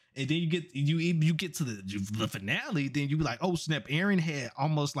strings. And then you get to the finale, then you be like, oh snap, Aaron had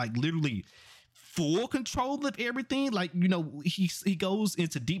almost like literally full control of everything. Like, he goes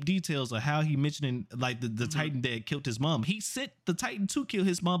into deep details of how he mentioning like the Titan that killed his mom. He sent the Titan to kill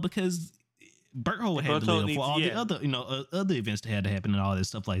his mom because Berthold had to live for all the other, other events that had to happen and all that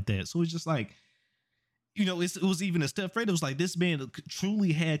stuff like that. So it's just like, it was even a step further. It was like this man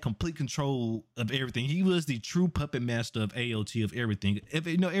truly had complete control of everything. He was the true puppet master of AOT, of everything.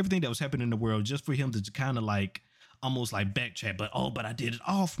 Everything that was happening in the world, just for him to kind of like almost like backtrack. But I did it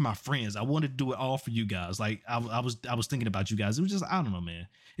all for my friends. I wanted to do it all for you guys. Like I was thinking about you guys. It was just, I don't know, man.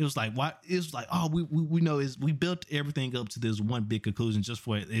 It was like, why? It was like, oh, we know is we built everything up to this one big conclusion just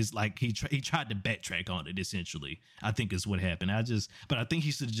for it. It's like he tried to backtrack on it. Essentially, I think is what happened. But I think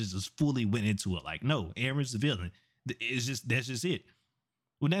he should have just fully went into it. Like, no, Aaron's the villain. That's just it.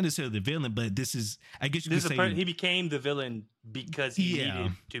 Well, not necessarily the villain, but this is, I guess you could say, he became the villain because he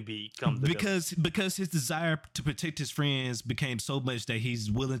needed to become the villain. Because his desire to protect his friends became so much that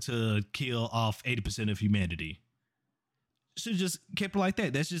he's willing to kill off 80% of humanity. Should just kept it like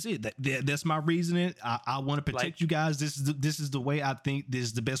that. That's just it. That's my reasoning. I want to protect you guys. This is the way I think. This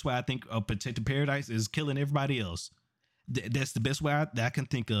is the best way I think of protecting paradise is killing everybody else. That's the best way I can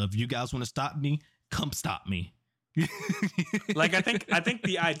think of. You guys want to stop me? Come stop me. Like I think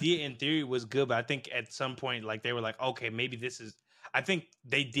the idea in theory was good, but I think at some point like they were like, okay, maybe this is. I think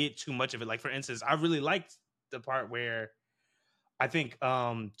they did too much of it. Like for instance, I really liked the part where I think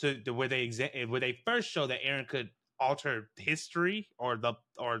where they first show that Aaron could alter history or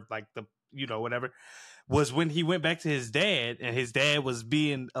like the whatever, was when he went back to his dad and his dad was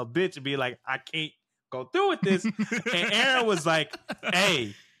being a bitch and being like, I can't go through with this, and Aaron was like,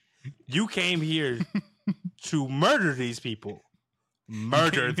 hey, you came here to murder these people,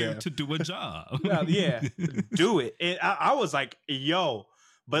 murder them, to do a job. yeah, do it. And I was like, yo,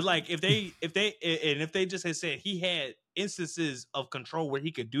 but like if they just had said he had instances of control where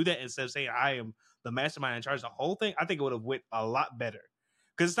he could do that instead of saying I am the mastermind in charge of the whole thing, I think it would have went a lot better.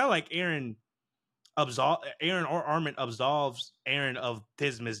 Because it's not like Aaron or Armin absolves Aaron of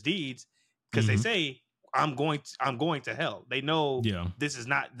his misdeeds, because they say I'm going to hell. They know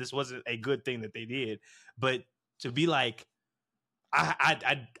this wasn't a good thing that they did. But to be like,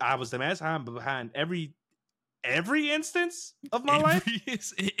 I was the mastermind behind every instance of my life.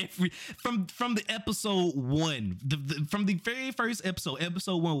 From the episode one, from the very first episode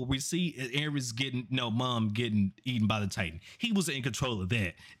one, where we see Aaron's mom getting eaten by the Titan. He was in control of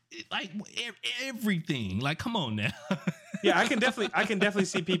that. Like everything. Like, come on now. Yeah, I can definitely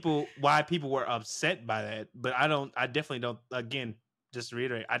see why people were upset by that, but I definitely don't. Again, just to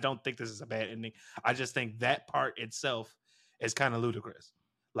reiterate, I don't think this is a bad ending. I just think that part itself is kind of ludicrous.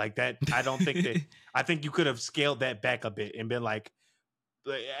 Like that, I don't think that. I think you could have scaled that back a bit and been like,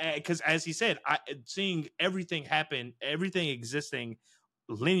 because as he said, seeing everything happen, everything existing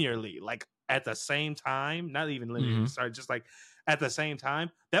linearly, like at the same time, not even linear, sorry, just like at the same time,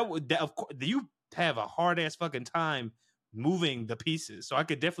 that of course you have a hard ass fucking time moving the pieces. So I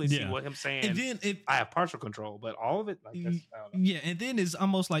could definitely see what him saying. And then I have partial control, but all of it, like that's, I don't know. Yeah, and then it's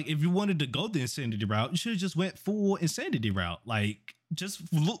almost like if you wanted to go the insanity route, you should have just went full insanity route. Like just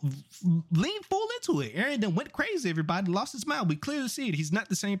lean full into it. Aaron then went crazy. Everybody lost his mind. We clearly see it. He's not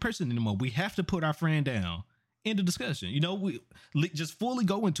the same person anymore. We have to put our friend down. End of discussion. You know, we just fully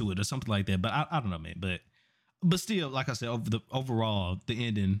go into it or something like that. But I don't know, man. But still, like I said, overall, the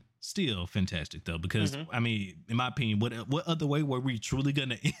ending still fantastic though, because I mean, in my opinion, what other way were we truly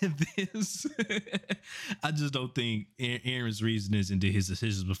gonna end this? I just don't think Aaron's reasonings and his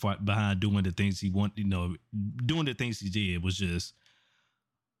decisions behind doing the things he wanted, doing the things he did was just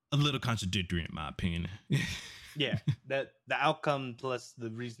a little contradictory in my opinion. Yeah, that the outcome plus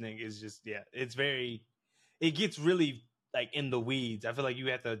the reasoning is just it gets really like in the weeds. I feel like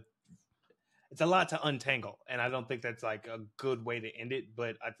it's a lot to untangle, and I don't think that's like a good way to end it.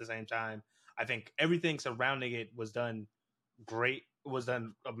 But at the same time, I think everything surrounding it was done great. It was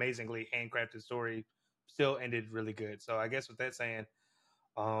done amazingly, handcrafted story, still ended really good. So I guess with that saying,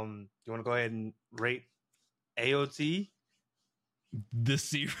 you want to go ahead and rate AOT? The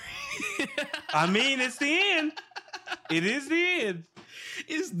series. I mean, it's the end. It is the end.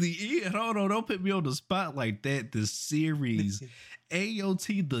 It's the end. Hold on, don't put me on the spot like that. The series.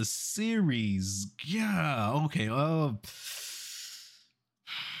 AOT the series. Yeah, okay. While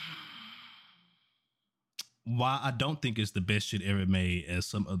I don't think it's the best shit ever made, as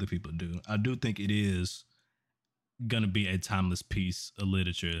some other people do, I do think it is gonna be a timeless piece of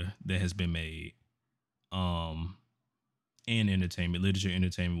literature that has been made. And entertainment, literature,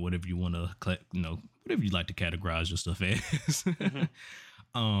 entertainment, whatever you want to, whatever you like to categorize your stuff as.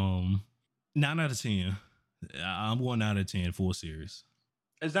 9 out of 10. I'm 1 out of 10 full series.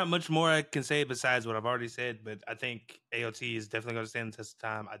 There's not much more I can say besides what I've already said, but I think AOT is definitely going to stand the test of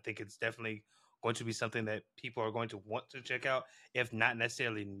time. I think it's definitely going to be something that people are going to want to check out, if not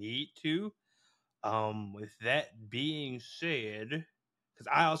necessarily need to. With that being said, because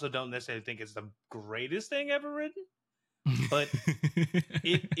I also don't necessarily think it's the greatest thing ever written, but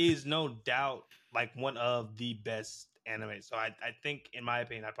it is no doubt like one of the best anime. So I think, in my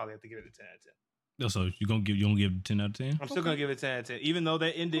opinion, I probably have to give it a 10 out of 10. So you gonna give it 10 out of 10? I'm still gonna give it 10 out of 10, even though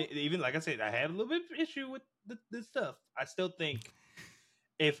that ended. Even like I said, I have a little bit of issue with the stuff. I still think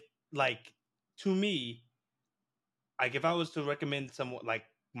if to me, like if I was to recommend someone, like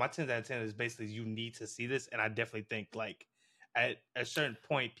my 10 out of 10 is basically you need to see this, and I definitely think like at a certain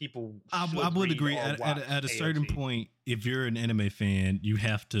point people I would agree at a certain point, if you're an anime fan, you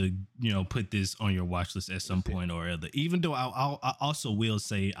have to put this on your watch list at some point or other. Even though I also will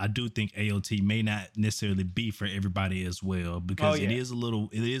say I do think AOT may not necessarily be for everybody as well, because it is a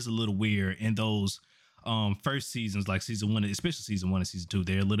little weird. And those first seasons, like season 1, especially season 1 and season 2,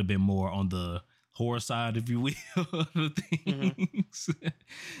 they're a little bit more on the horror side, if you will, of things.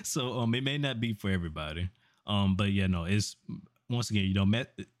 So it may not be for everybody. But yeah, no, it's once again,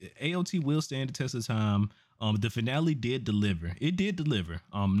 AOT will stand the test of time. The finale did deliver. It did deliver.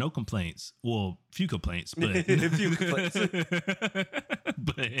 No complaints. Well, few complaints, but few complaints.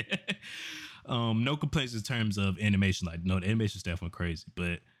 But no complaints in terms of animation. Like, no, the animation staff went crazy.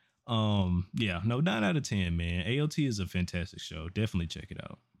 But 9 out of 10, man. AOT is a fantastic show. Definitely check it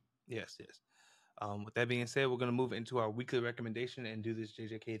out. Yes. With that being said, we're gonna move into our weekly recommendation and do this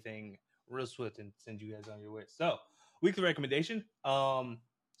JJK thing real swift and send you guys on your way. So, weekly recommendation,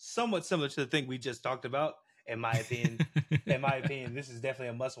 somewhat similar to the thing we just talked about. In my opinion, this is definitely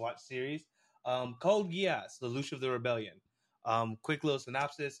a must-watch series. Code Geass, the Lelouch of the Rebellion. Quick little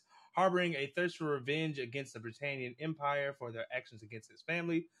synopsis: harboring a thirst for revenge against the Britannian Empire for their actions against his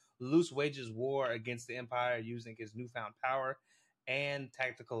family, Lelouch wages war against the Empire using his newfound power and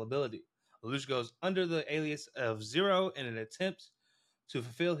tactical ability. Lelouch goes under the alias of Zero in an attempt to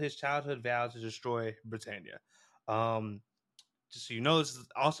fulfill his childhood vow to destroy Britannia. Just so you know, this is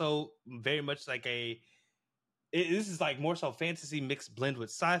also very much like this is like more so fantasy mixed blend with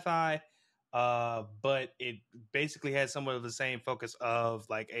sci-fi, but it basically has somewhat of the same focus of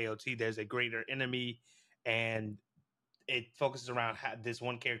like AOT. There's a greater enemy, and it focuses around this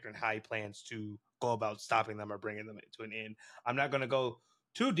one character and how he plans to go about stopping them or bringing them to an end. I'm not going to go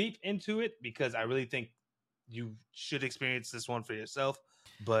too deep into it because I really think you should experience this one for yourself.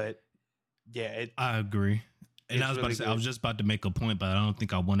 But yeah, I agree. And I was about to say, I was just about to make a point, but I don't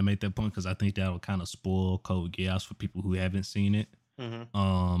think I want to make that point because I think that will kind of spoil Code Geass for people who haven't seen it.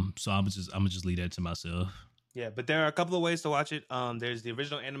 So I'm just leave that to myself. Yeah, but there are a couple of ways to watch it. There's the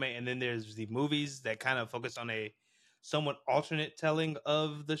original anime, and then there's the movies that kind of focus on a somewhat alternate telling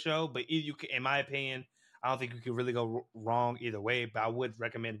of the show. But you can, in my opinion, I don't think you can really go wrong either way. But I would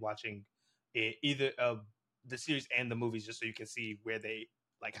recommend watching either the series and the movies just so you can see where they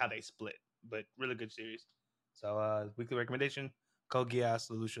like how they split. But really good series. So weekly recommendation: Code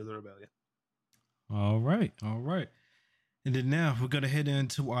Geass, Lelouch the Rebellion. All right. All right. And then now we're going to head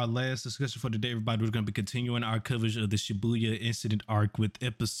into our last discussion for today, everybody. We're going to be continuing our coverage of the Shibuya incident arc with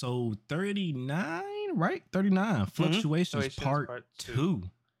episode 39, right? 39, Fluctuations part 2.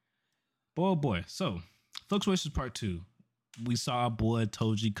 Boy. So, Fluctuations part 2. We saw our boy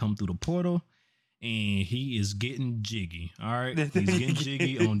Toji come through the portal, and he is getting jiggy, all right? He's getting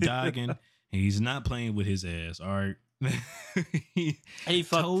jiggy on Dagon, and he's not playing with his ass, all right? He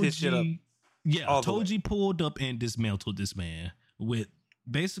fucked his shit up. Yeah, Toji pulled up and dismantled this man with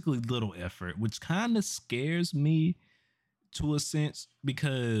basically little effort, which kind of scares me to a sense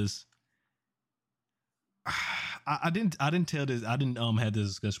because I didn't tell this. I didn't have this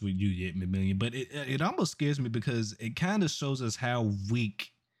discussion with you yet, Million, but it almost scares me because it kind of shows us how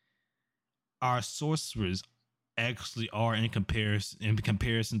weak our sorcerers actually are in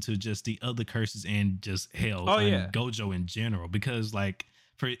comparison to just the other curses and just hell and Gojo in general. Because like,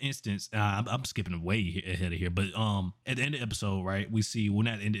 for instance, I'm skipping way ahead of here, but at the end of the episode, right, we see, well,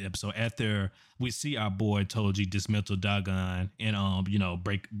 not the end of the episode, after we see our boy Toji dismantle Dagon and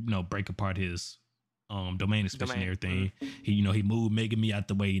break apart his domain expansion and everything. He moved Megami out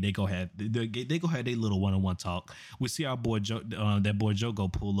the way. They go have their little one-on-one talk. We see our boy that boy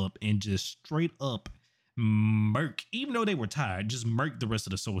Jogo pull up and just straight up murk, even though they were tired, just murk the rest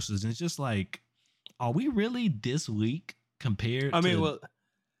of the sources. And it's just like, are we really this weak compared to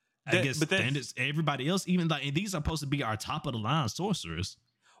I guess standards, everybody else? Even like, and these are supposed to be our top of the line sorcerers.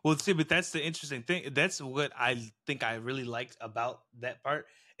 Well, see, but that's the interesting thing. That's what I think I really liked about that part,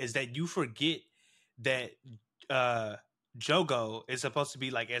 is that you forget that Jogo is supposed to be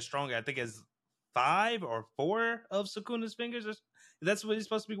like as strong, I think, as 5 or 4 of Sukuna's fingers. That's what he's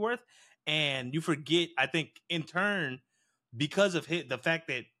supposed to be worth. And you forget, I think, in turn, because of the fact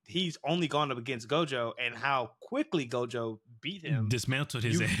that he's only gone up against Gojo and how quickly Gojo beat him, dismantled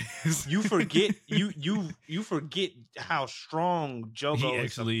his ass. You forget you forget how strong Jogo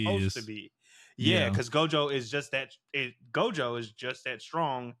is supposed to be. Yeah, because Gojo is just that. Gojo is just that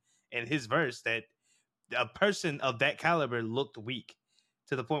strong in his verse that a person of that caliber looked weak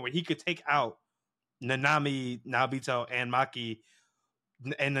to the point where he could take out Nanami, Nobito, and Maki.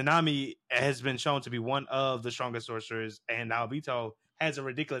 And Nanami has been shown to be one of the strongest sorcerers, and Nobito has a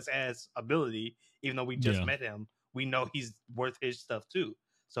ridiculous ass ability. Even though we just met him, we know he's worth his stuff too.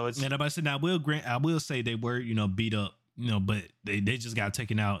 So it's, and I will say they were beat up, but they just got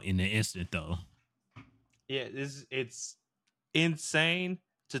taken out in the instant though. Yeah, it's insane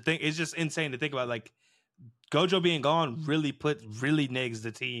to think. It's just insane to think about. Like, Gojo being gone really negs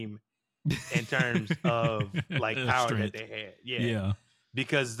the team in terms of like power strength that they had. Yeah.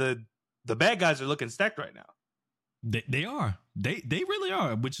 Because the bad guys are looking stacked right now. They are. They really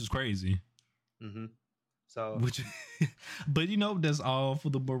are, which is crazy. Mm-hmm. So, but that's all for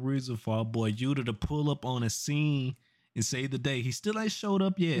the more reason for our boy Yuta to pull up on a scene and save the day. He still ain't showed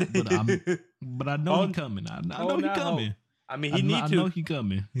up yet, but I know he coming. I know he coming. I mean, I know he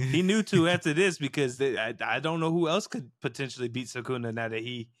coming. He knew to after this, because I don't know who else could potentially beat Sukuna now that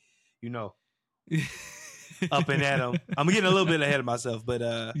he, up and at him. I'm getting a little bit ahead of myself, but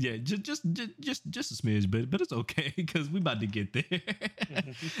yeah, just a smidge, but it's okay because we about to get there.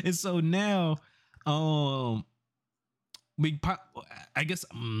 And so now, I guess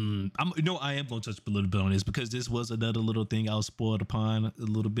I am going to touch a little bit on this because this was another little thing I was spoiled upon a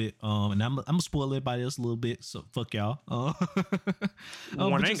little bit. And I'm gonna spoil everybody else a little bit. So fuck y'all.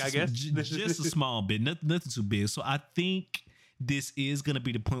 Warning, I guess. Just a small bit, nothing too big. So I think this is gonna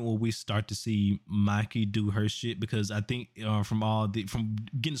be the point where we start to see Maki do her shit, because I think from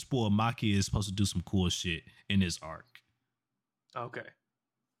getting spoiled, Maki is supposed to do some cool shit in this arc. Okay.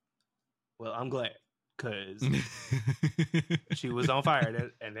 Well, I'm glad, because she was on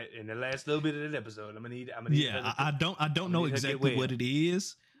fire in the last little bit of that episode. I'm gonna need. Yeah, I don't know exactly what it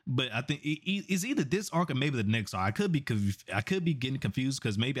is, but I think it's either this arc or maybe the next arc. I could be getting confused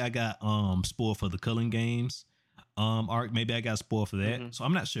because maybe I got spoiled for the Culling Games arc. Maybe I got spoiled for that, so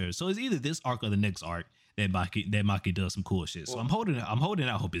I'm not sure. So it's either this arc or the next arc that Maki does some cool shit. So I'm holding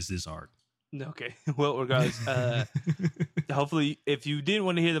out hope it's this arc. Okay. Well, regardless, hopefully, if you didn't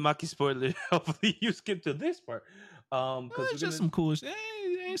want to hear the Maki spoiler, hopefully you skip to this part. Because it's just some cool shit.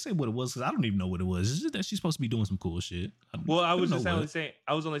 I ain't say what it was because I don't even know what it was. It's just that she's supposed to be doing some cool shit. I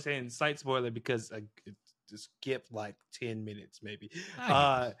was only saying slight spoiler because I just skipped like 10 minutes maybe.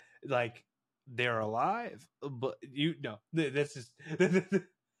 Like, they're alive, but that's just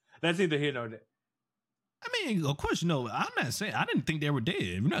that's neither here nor there. I mean, of course, I'm not saying I didn't think they were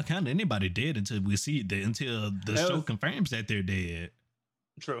dead. We're not counting anybody dead until we see it, until the show confirms that they're dead.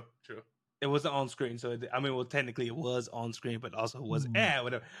 True. It wasn't on screen, so technically it was on screen, but also wasn't.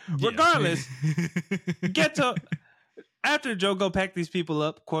 Whatever. Yeah. Regardless, Ghetto. After Jogo packed these people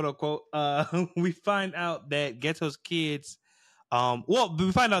up, quote unquote, we find out that Ghetto's kids.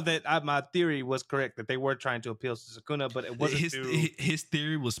 We find out that my theory was correct, that they were trying to appeal to Sukuna, but it wasn't his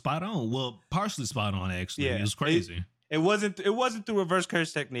theory was spot on. Well, partially spot on, actually. Yeah, it was crazy. It wasn't through reverse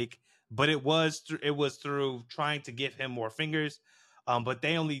curse technique, but it was through trying to give him more fingers. But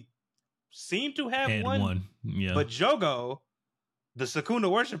they only seemed to have one. Yeah. But Jogo, the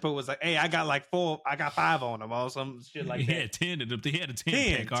Sukuna worshiper, was like, "Hey, I got like 4, I got 5 on them, or some shit like that." He had 10 of them. He had a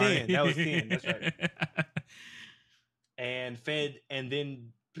 10 pack. 10. That was 10. That's right. And fed, and then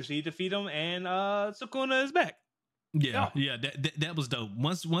proceeded to feed them, and Sukuna is back. Yeah. That was dope.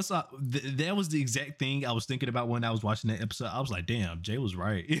 Once that was the exact thing I was thinking about when I was watching that episode. I was like, damn, Jay was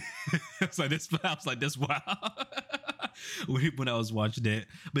right. I was like, that's wild. When I was watching that.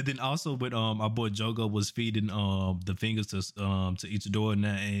 But then also when our boy Jogo was feeding the fingers to Ichidori,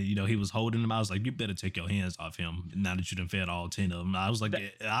 and he was holding them, I was like, you better take your hands off him now that you done fed all 10 of them. I was like,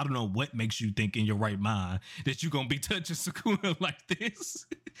 I don't know what makes you think in your right mind that you're gonna be touching Sukuna like this.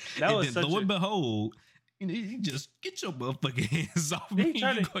 Lo and behold, you just get your motherfucking hands off me.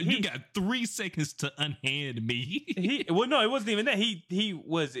 You got 3 seconds to unhand me. It wasn't even that.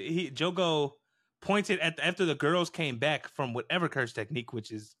 Jogo pointed after the girls came back from whatever curse technique,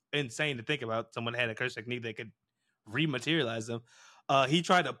 which is insane to think about. Someone had a curse technique that could rematerialize them. He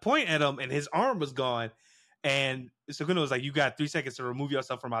tried to point at him, and his arm was gone. And Sukuna was like, "You got 3 seconds to remove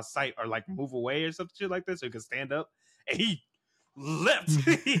yourself from my sight, or like move away, or something like that, so you can stand up." And he leapt.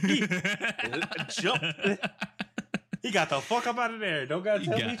 He jumped. He got the fuck up out of there. Don't gotta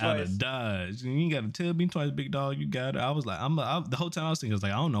tell me twice. Out of Dodge. You ain't gotta tell me twice, big dog. You got it. I was like, the whole time I was thinking, I was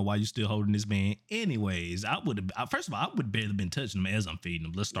like, I don't know why you still holding this man. Anyways, first of all, I would barely been touching him as I'm feeding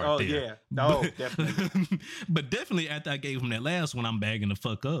him. Let's start there. Yeah. No, definitely. But definitely after I gave him that last one, I'm bagging the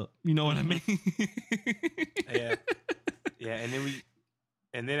fuck up. You know what I mean? Yeah.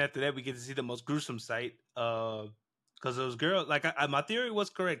 And then after that, we get to see the most gruesome sight. Because those girls, like my theory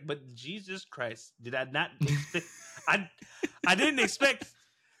was correct, but Jesus Christ, did I not expect? I didn't expect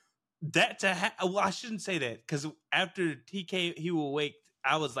that to happen. Well, I shouldn't say that, because after he awaked,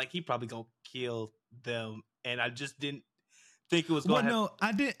 I was like, he probably gonna kill them, and I just didn't think it was going to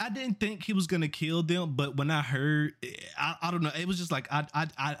I didn't think he was gonna kill them, but when I heard, I don't know, it was just like I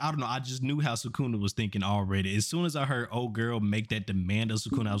don't know, I just knew how Sukuna was thinking already. As soon as I heard old girl make that demand of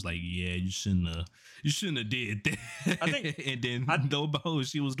Sukuna, I was like, yeah, you shouldn't have did that. I think, and then lo and behold,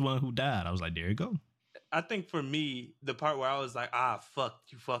 she was the one who died. I was like, there you go. I think for me, the part where I was like, fuck,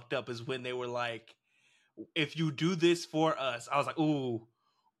 you fucked up, is when they were like, if you do this for us. I was like,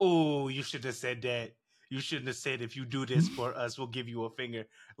 ooh, you should have said that. You shouldn't have said, if you do this for us, we'll give you a finger.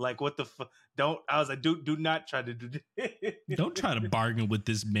 Like, what the fuck? I was like, do not try to do this. Don't try to bargain with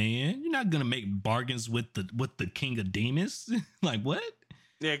this man. You're not going to make bargains with the king of demons. Like, what?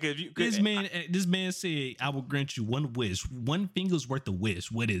 Yeah, because this man said, I will grant you one wish, 1 finger's worth of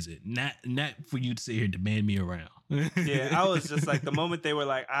wish. What is it? Not for you to sit here and demand me around. Yeah, I was just like, the moment they were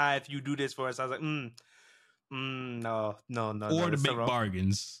like, if you do this for us, I was like, no. Or to make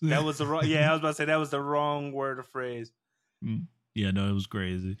bargains. That was the wrong. Yeah, I was about to say that was the wrong word or phrase. Yeah, no, it was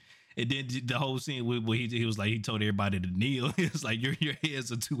crazy. And then the whole scene where he was like, he told everybody to kneel. He was like, your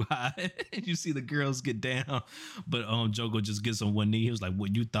heads are too high. And you see the girls get down, but Jogo just gets on one knee. He was like,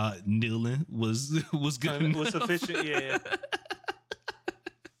 what, you thought kneeling was good enough? Was sufficient? Yeah.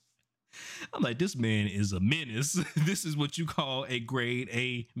 I'm like, this man is a menace. This is what you call a grade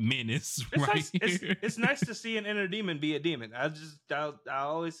A menace, It's nice to see an inner demon be a demon. I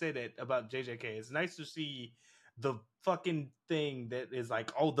always say that about JJK. It's nice to see the fucking thing that is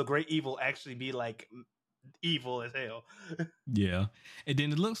like, the great evil actually be like evil as hell. Yeah. And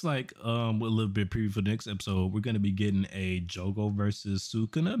then it looks like with a little bit preview for the next episode, we're going to be getting a Jogo versus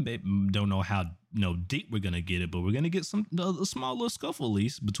Sukuna. Don't know how deep we're going to get it, but we're going to get a small little scuffle at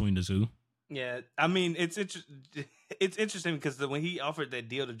least between the two. Yeah, I mean, it's interesting because when he offered that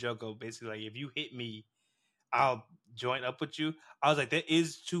deal to Jogo, basically like, if you hit me, I'll join up with you. I was like, that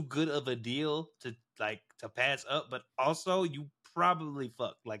is too good of a deal to pass up, but also you probably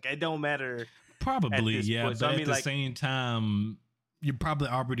fuck. Like, it don't matter. Probably, yeah. Point. But at the same time, you're probably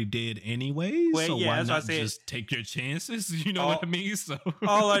already dead anyway. Well, so why not just take your chances? You know what I mean? So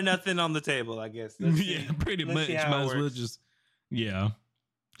all or nothing on the table, I guess. Pretty much. Might as well just, yeah.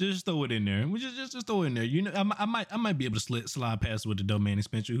 Just throw it in there. We just throw it in there. You know, I might be able to slide past with the domain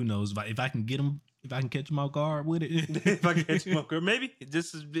expansion. Who knows? If I can get him, if I can catch him off guard with it. If I can catch him, maybe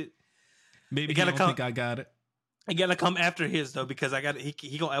just a bit. Maybe It he gotta don't come. think I got it. It gotta come after his though, because I got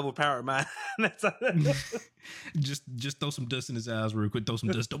he gonna overpower mine. That's just throw some dust in his eyes real quick. Throw some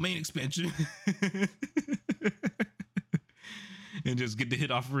dust. Domain expansion. And just get the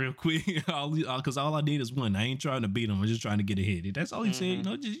hit off real quick. Because all I need is one. I ain't trying to beat him. I'm just trying to get a hit. That's all he said. You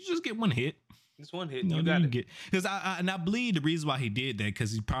know, just get one hit. Just one hit. You, know, you got it. Because I believe the reason why he did that,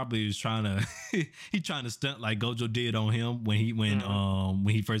 because he probably was trying to he trying to stunt like Gojo did on him when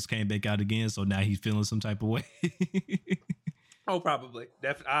he first came back out again. So now he's feeling some type of way. Oh, probably.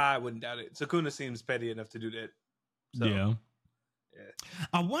 I wouldn't doubt it. Sukuna seems petty enough to do that. So, yeah.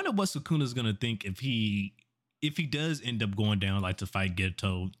 I wonder what Sukuna's gonna think if he does end up going down like to fight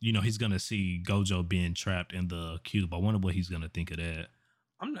Geto. You know, he's gonna see Gojo being trapped in the cube. I wonder what he's gonna think of that.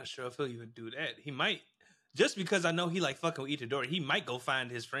 I'm not sure if he'll even do that. He might, just because I know he like fucking with Itadori. He might go find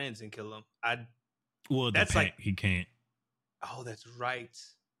his friends and kill them. That's like he can't. Oh, that's right.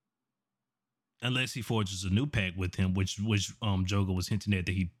 Unless he forges a new pact with him, which Jogo was hinting at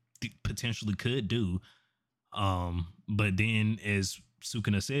that he potentially could do. But then, as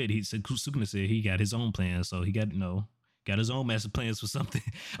Sukuna said he got his own plans, so he got his own master plans for something.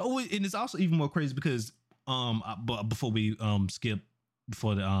 Oh, and it's also even more crazy because but before we skip,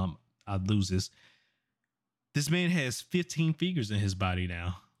 before I lose this man has 15 figures in his body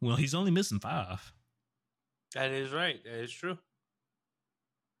now. Well, he's only missing 5. That is right. That is true.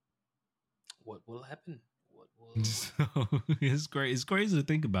 What will happen? What will? So it's great. It's crazy to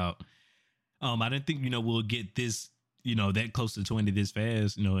think about. I didn't think we'll get this that close to 20 this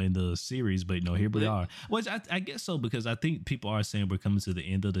fast in the series, but here we are. Which I guess so, because I think people are saying we're coming to the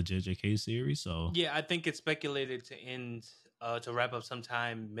end of the JJK series. So yeah, I think it's speculated to end to wrap up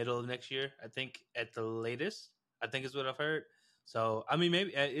sometime middle of next year. I think at the latest. I think is what I've heard. So I mean,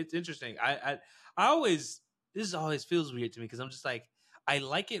 maybe it's interesting. I always this always feels weird to me because I'm just like, I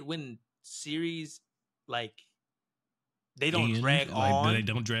like it when series like they don't drag on. They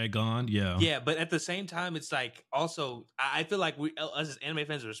don't drag on. Yeah. Yeah, but at the same time, it's like also I feel like us as anime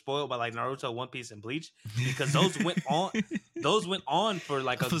fans are spoiled by like Naruto, One Piece, and Bleach because those went on. Those went on for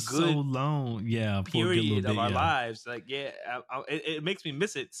like a good so long. Yeah, period of our lives. Like it makes me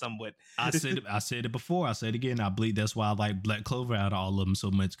miss it somewhat. I said it before. I said it again. I believe that's why I like Black Clover out of all of them so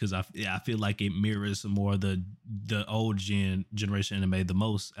much, because I feel like it mirrors more the old generation anime the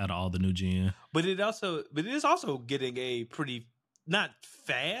most out of all the new gen. But it is also getting a pretty not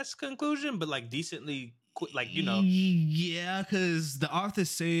fast conclusion, but like decently like Yeah, because the author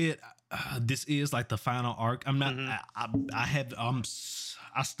said this is like the final arc. I'm not.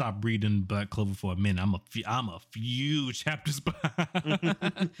 I stopped reading Black Clover for a minute. I'm a few chapters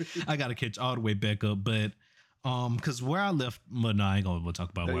behind. I gotta catch all the way back up, but because where I left, well, no, I ain't gonna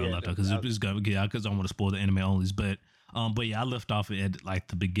talk about where I left off because it's gonna because I don't want to spoil the anime onlys, but yeah, I left off at like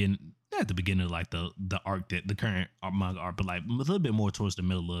the beginning. Not at the beginning of like the arc, that the current manga arc, but like a little bit more towards the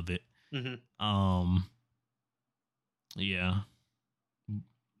middle of it. Yeah,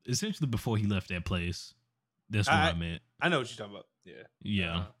 essentially before he left that place. That's what I meant. I know what you're talking about.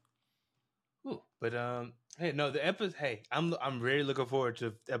 Yeah. But hey, no, the episode. Hey, I'm really looking forward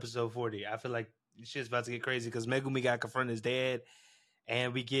to episode 40. I feel like shit's about to get crazy because Megumi got confronted his dad.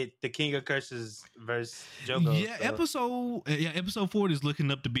 And we get the King of Curses versus Jogo. Yeah, so. episode 40 is looking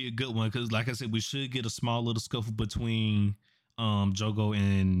up to be a good one because, like I said, we should get a small little scuffle between Jogo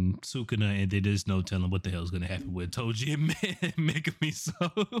and Sukuna, and there's no telling what the hell is going to happen with Toji and Megumi. So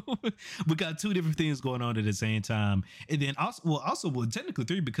we got 2 different things going on at the same time, and then also technically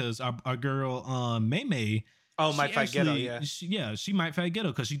 3 because our girl Mei. Oh, might fight Geto. She might fight Geto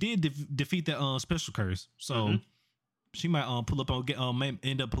because she did defeat that special curse. So. She might pull up on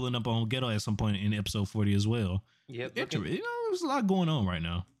end up pulling up on Geto at some point in episode 40 as well. Yep. There's a lot going on right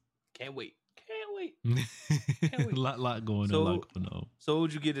now. Can't wait. A lot going on. So what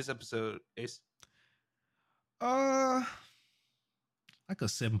would you give this episode, Ace? Like a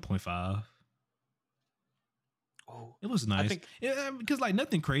 7.5. Oh, it was nice. Because like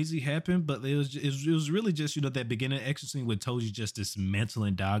nothing crazy happened, but it was really just that beginning action scene with Toji just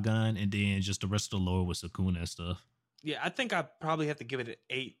dismantling Dagon, and then just the rest of the lore with Sukuna and stuff. Yeah, I think I probably have to give it an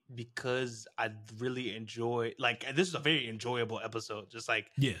 8 because I really enjoy. Like, this is a very enjoyable episode. Just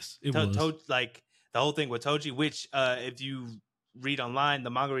like yes, it was like the whole thing with Toji. Which, if you read online, the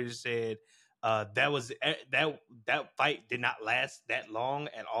manga reader said that fight did not last that long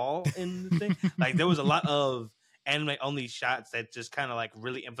at all in the thing. Like, there was a lot of anime only shots that just kind of like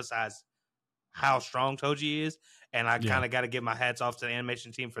really emphasize how strong Toji is, and I Yeah. kind of got to give my hats off to the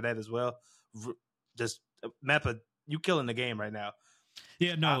animation team for that as well. Just Mappa, you killing the game right now.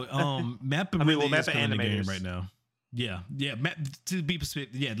 Yeah, no, Mappa I mean, really is Mappa killing the game animators. right now. Yeah, to be specific,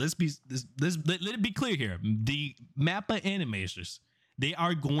 yeah, let it be clear here. The Mappa animators, they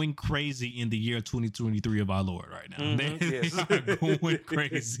are going crazy in the year 2023 of our Lord right now. Mhm, They yes. are going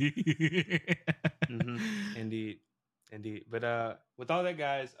crazy. Indeed. But with all that,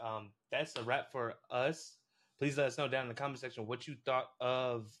 guys, that's a wrap for us. Please let us know down in the comment section what you thought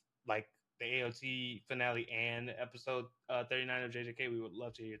of like the AOT finale and episode 39 of JJK. We would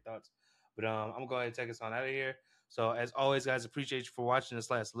love to hear your thoughts. But I'm gonna go ahead and take us on out of here. So as always, guys, appreciate you for watching this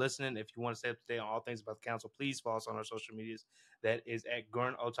 / listening. If you want to stay up to date on all things about the council, please follow us on our social medias. That is at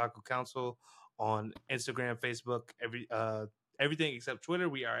Gurn Otaku Council on Instagram, Facebook, everything except Twitter.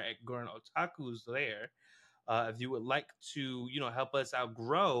 We are at Gurn Otaku's there. If you would like to, help us out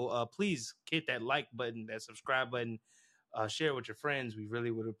grow, please hit that like button, that subscribe button, share with your friends. We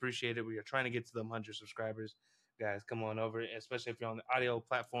really would appreciate it. We are trying to get to them 100 subscribers. Guys, come on over, especially if you're on the audio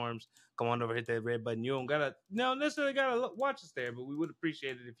platforms. Come on over, hit that red button. You don't necessarily gotta watch us there, but we would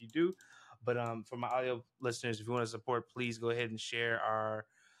appreciate it if you do. But for my audio listeners, if you want to support, please go ahead and share our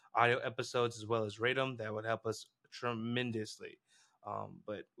audio episodes as well as rate them. That would help us tremendously.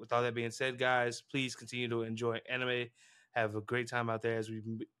 But with all that being said, guys, please continue to enjoy anime. Have a great time out there as we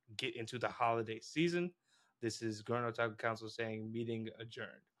get into the holiday season. This is Gurn Otaku Council saying meeting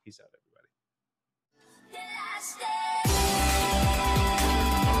adjourned. Peace out, everybody.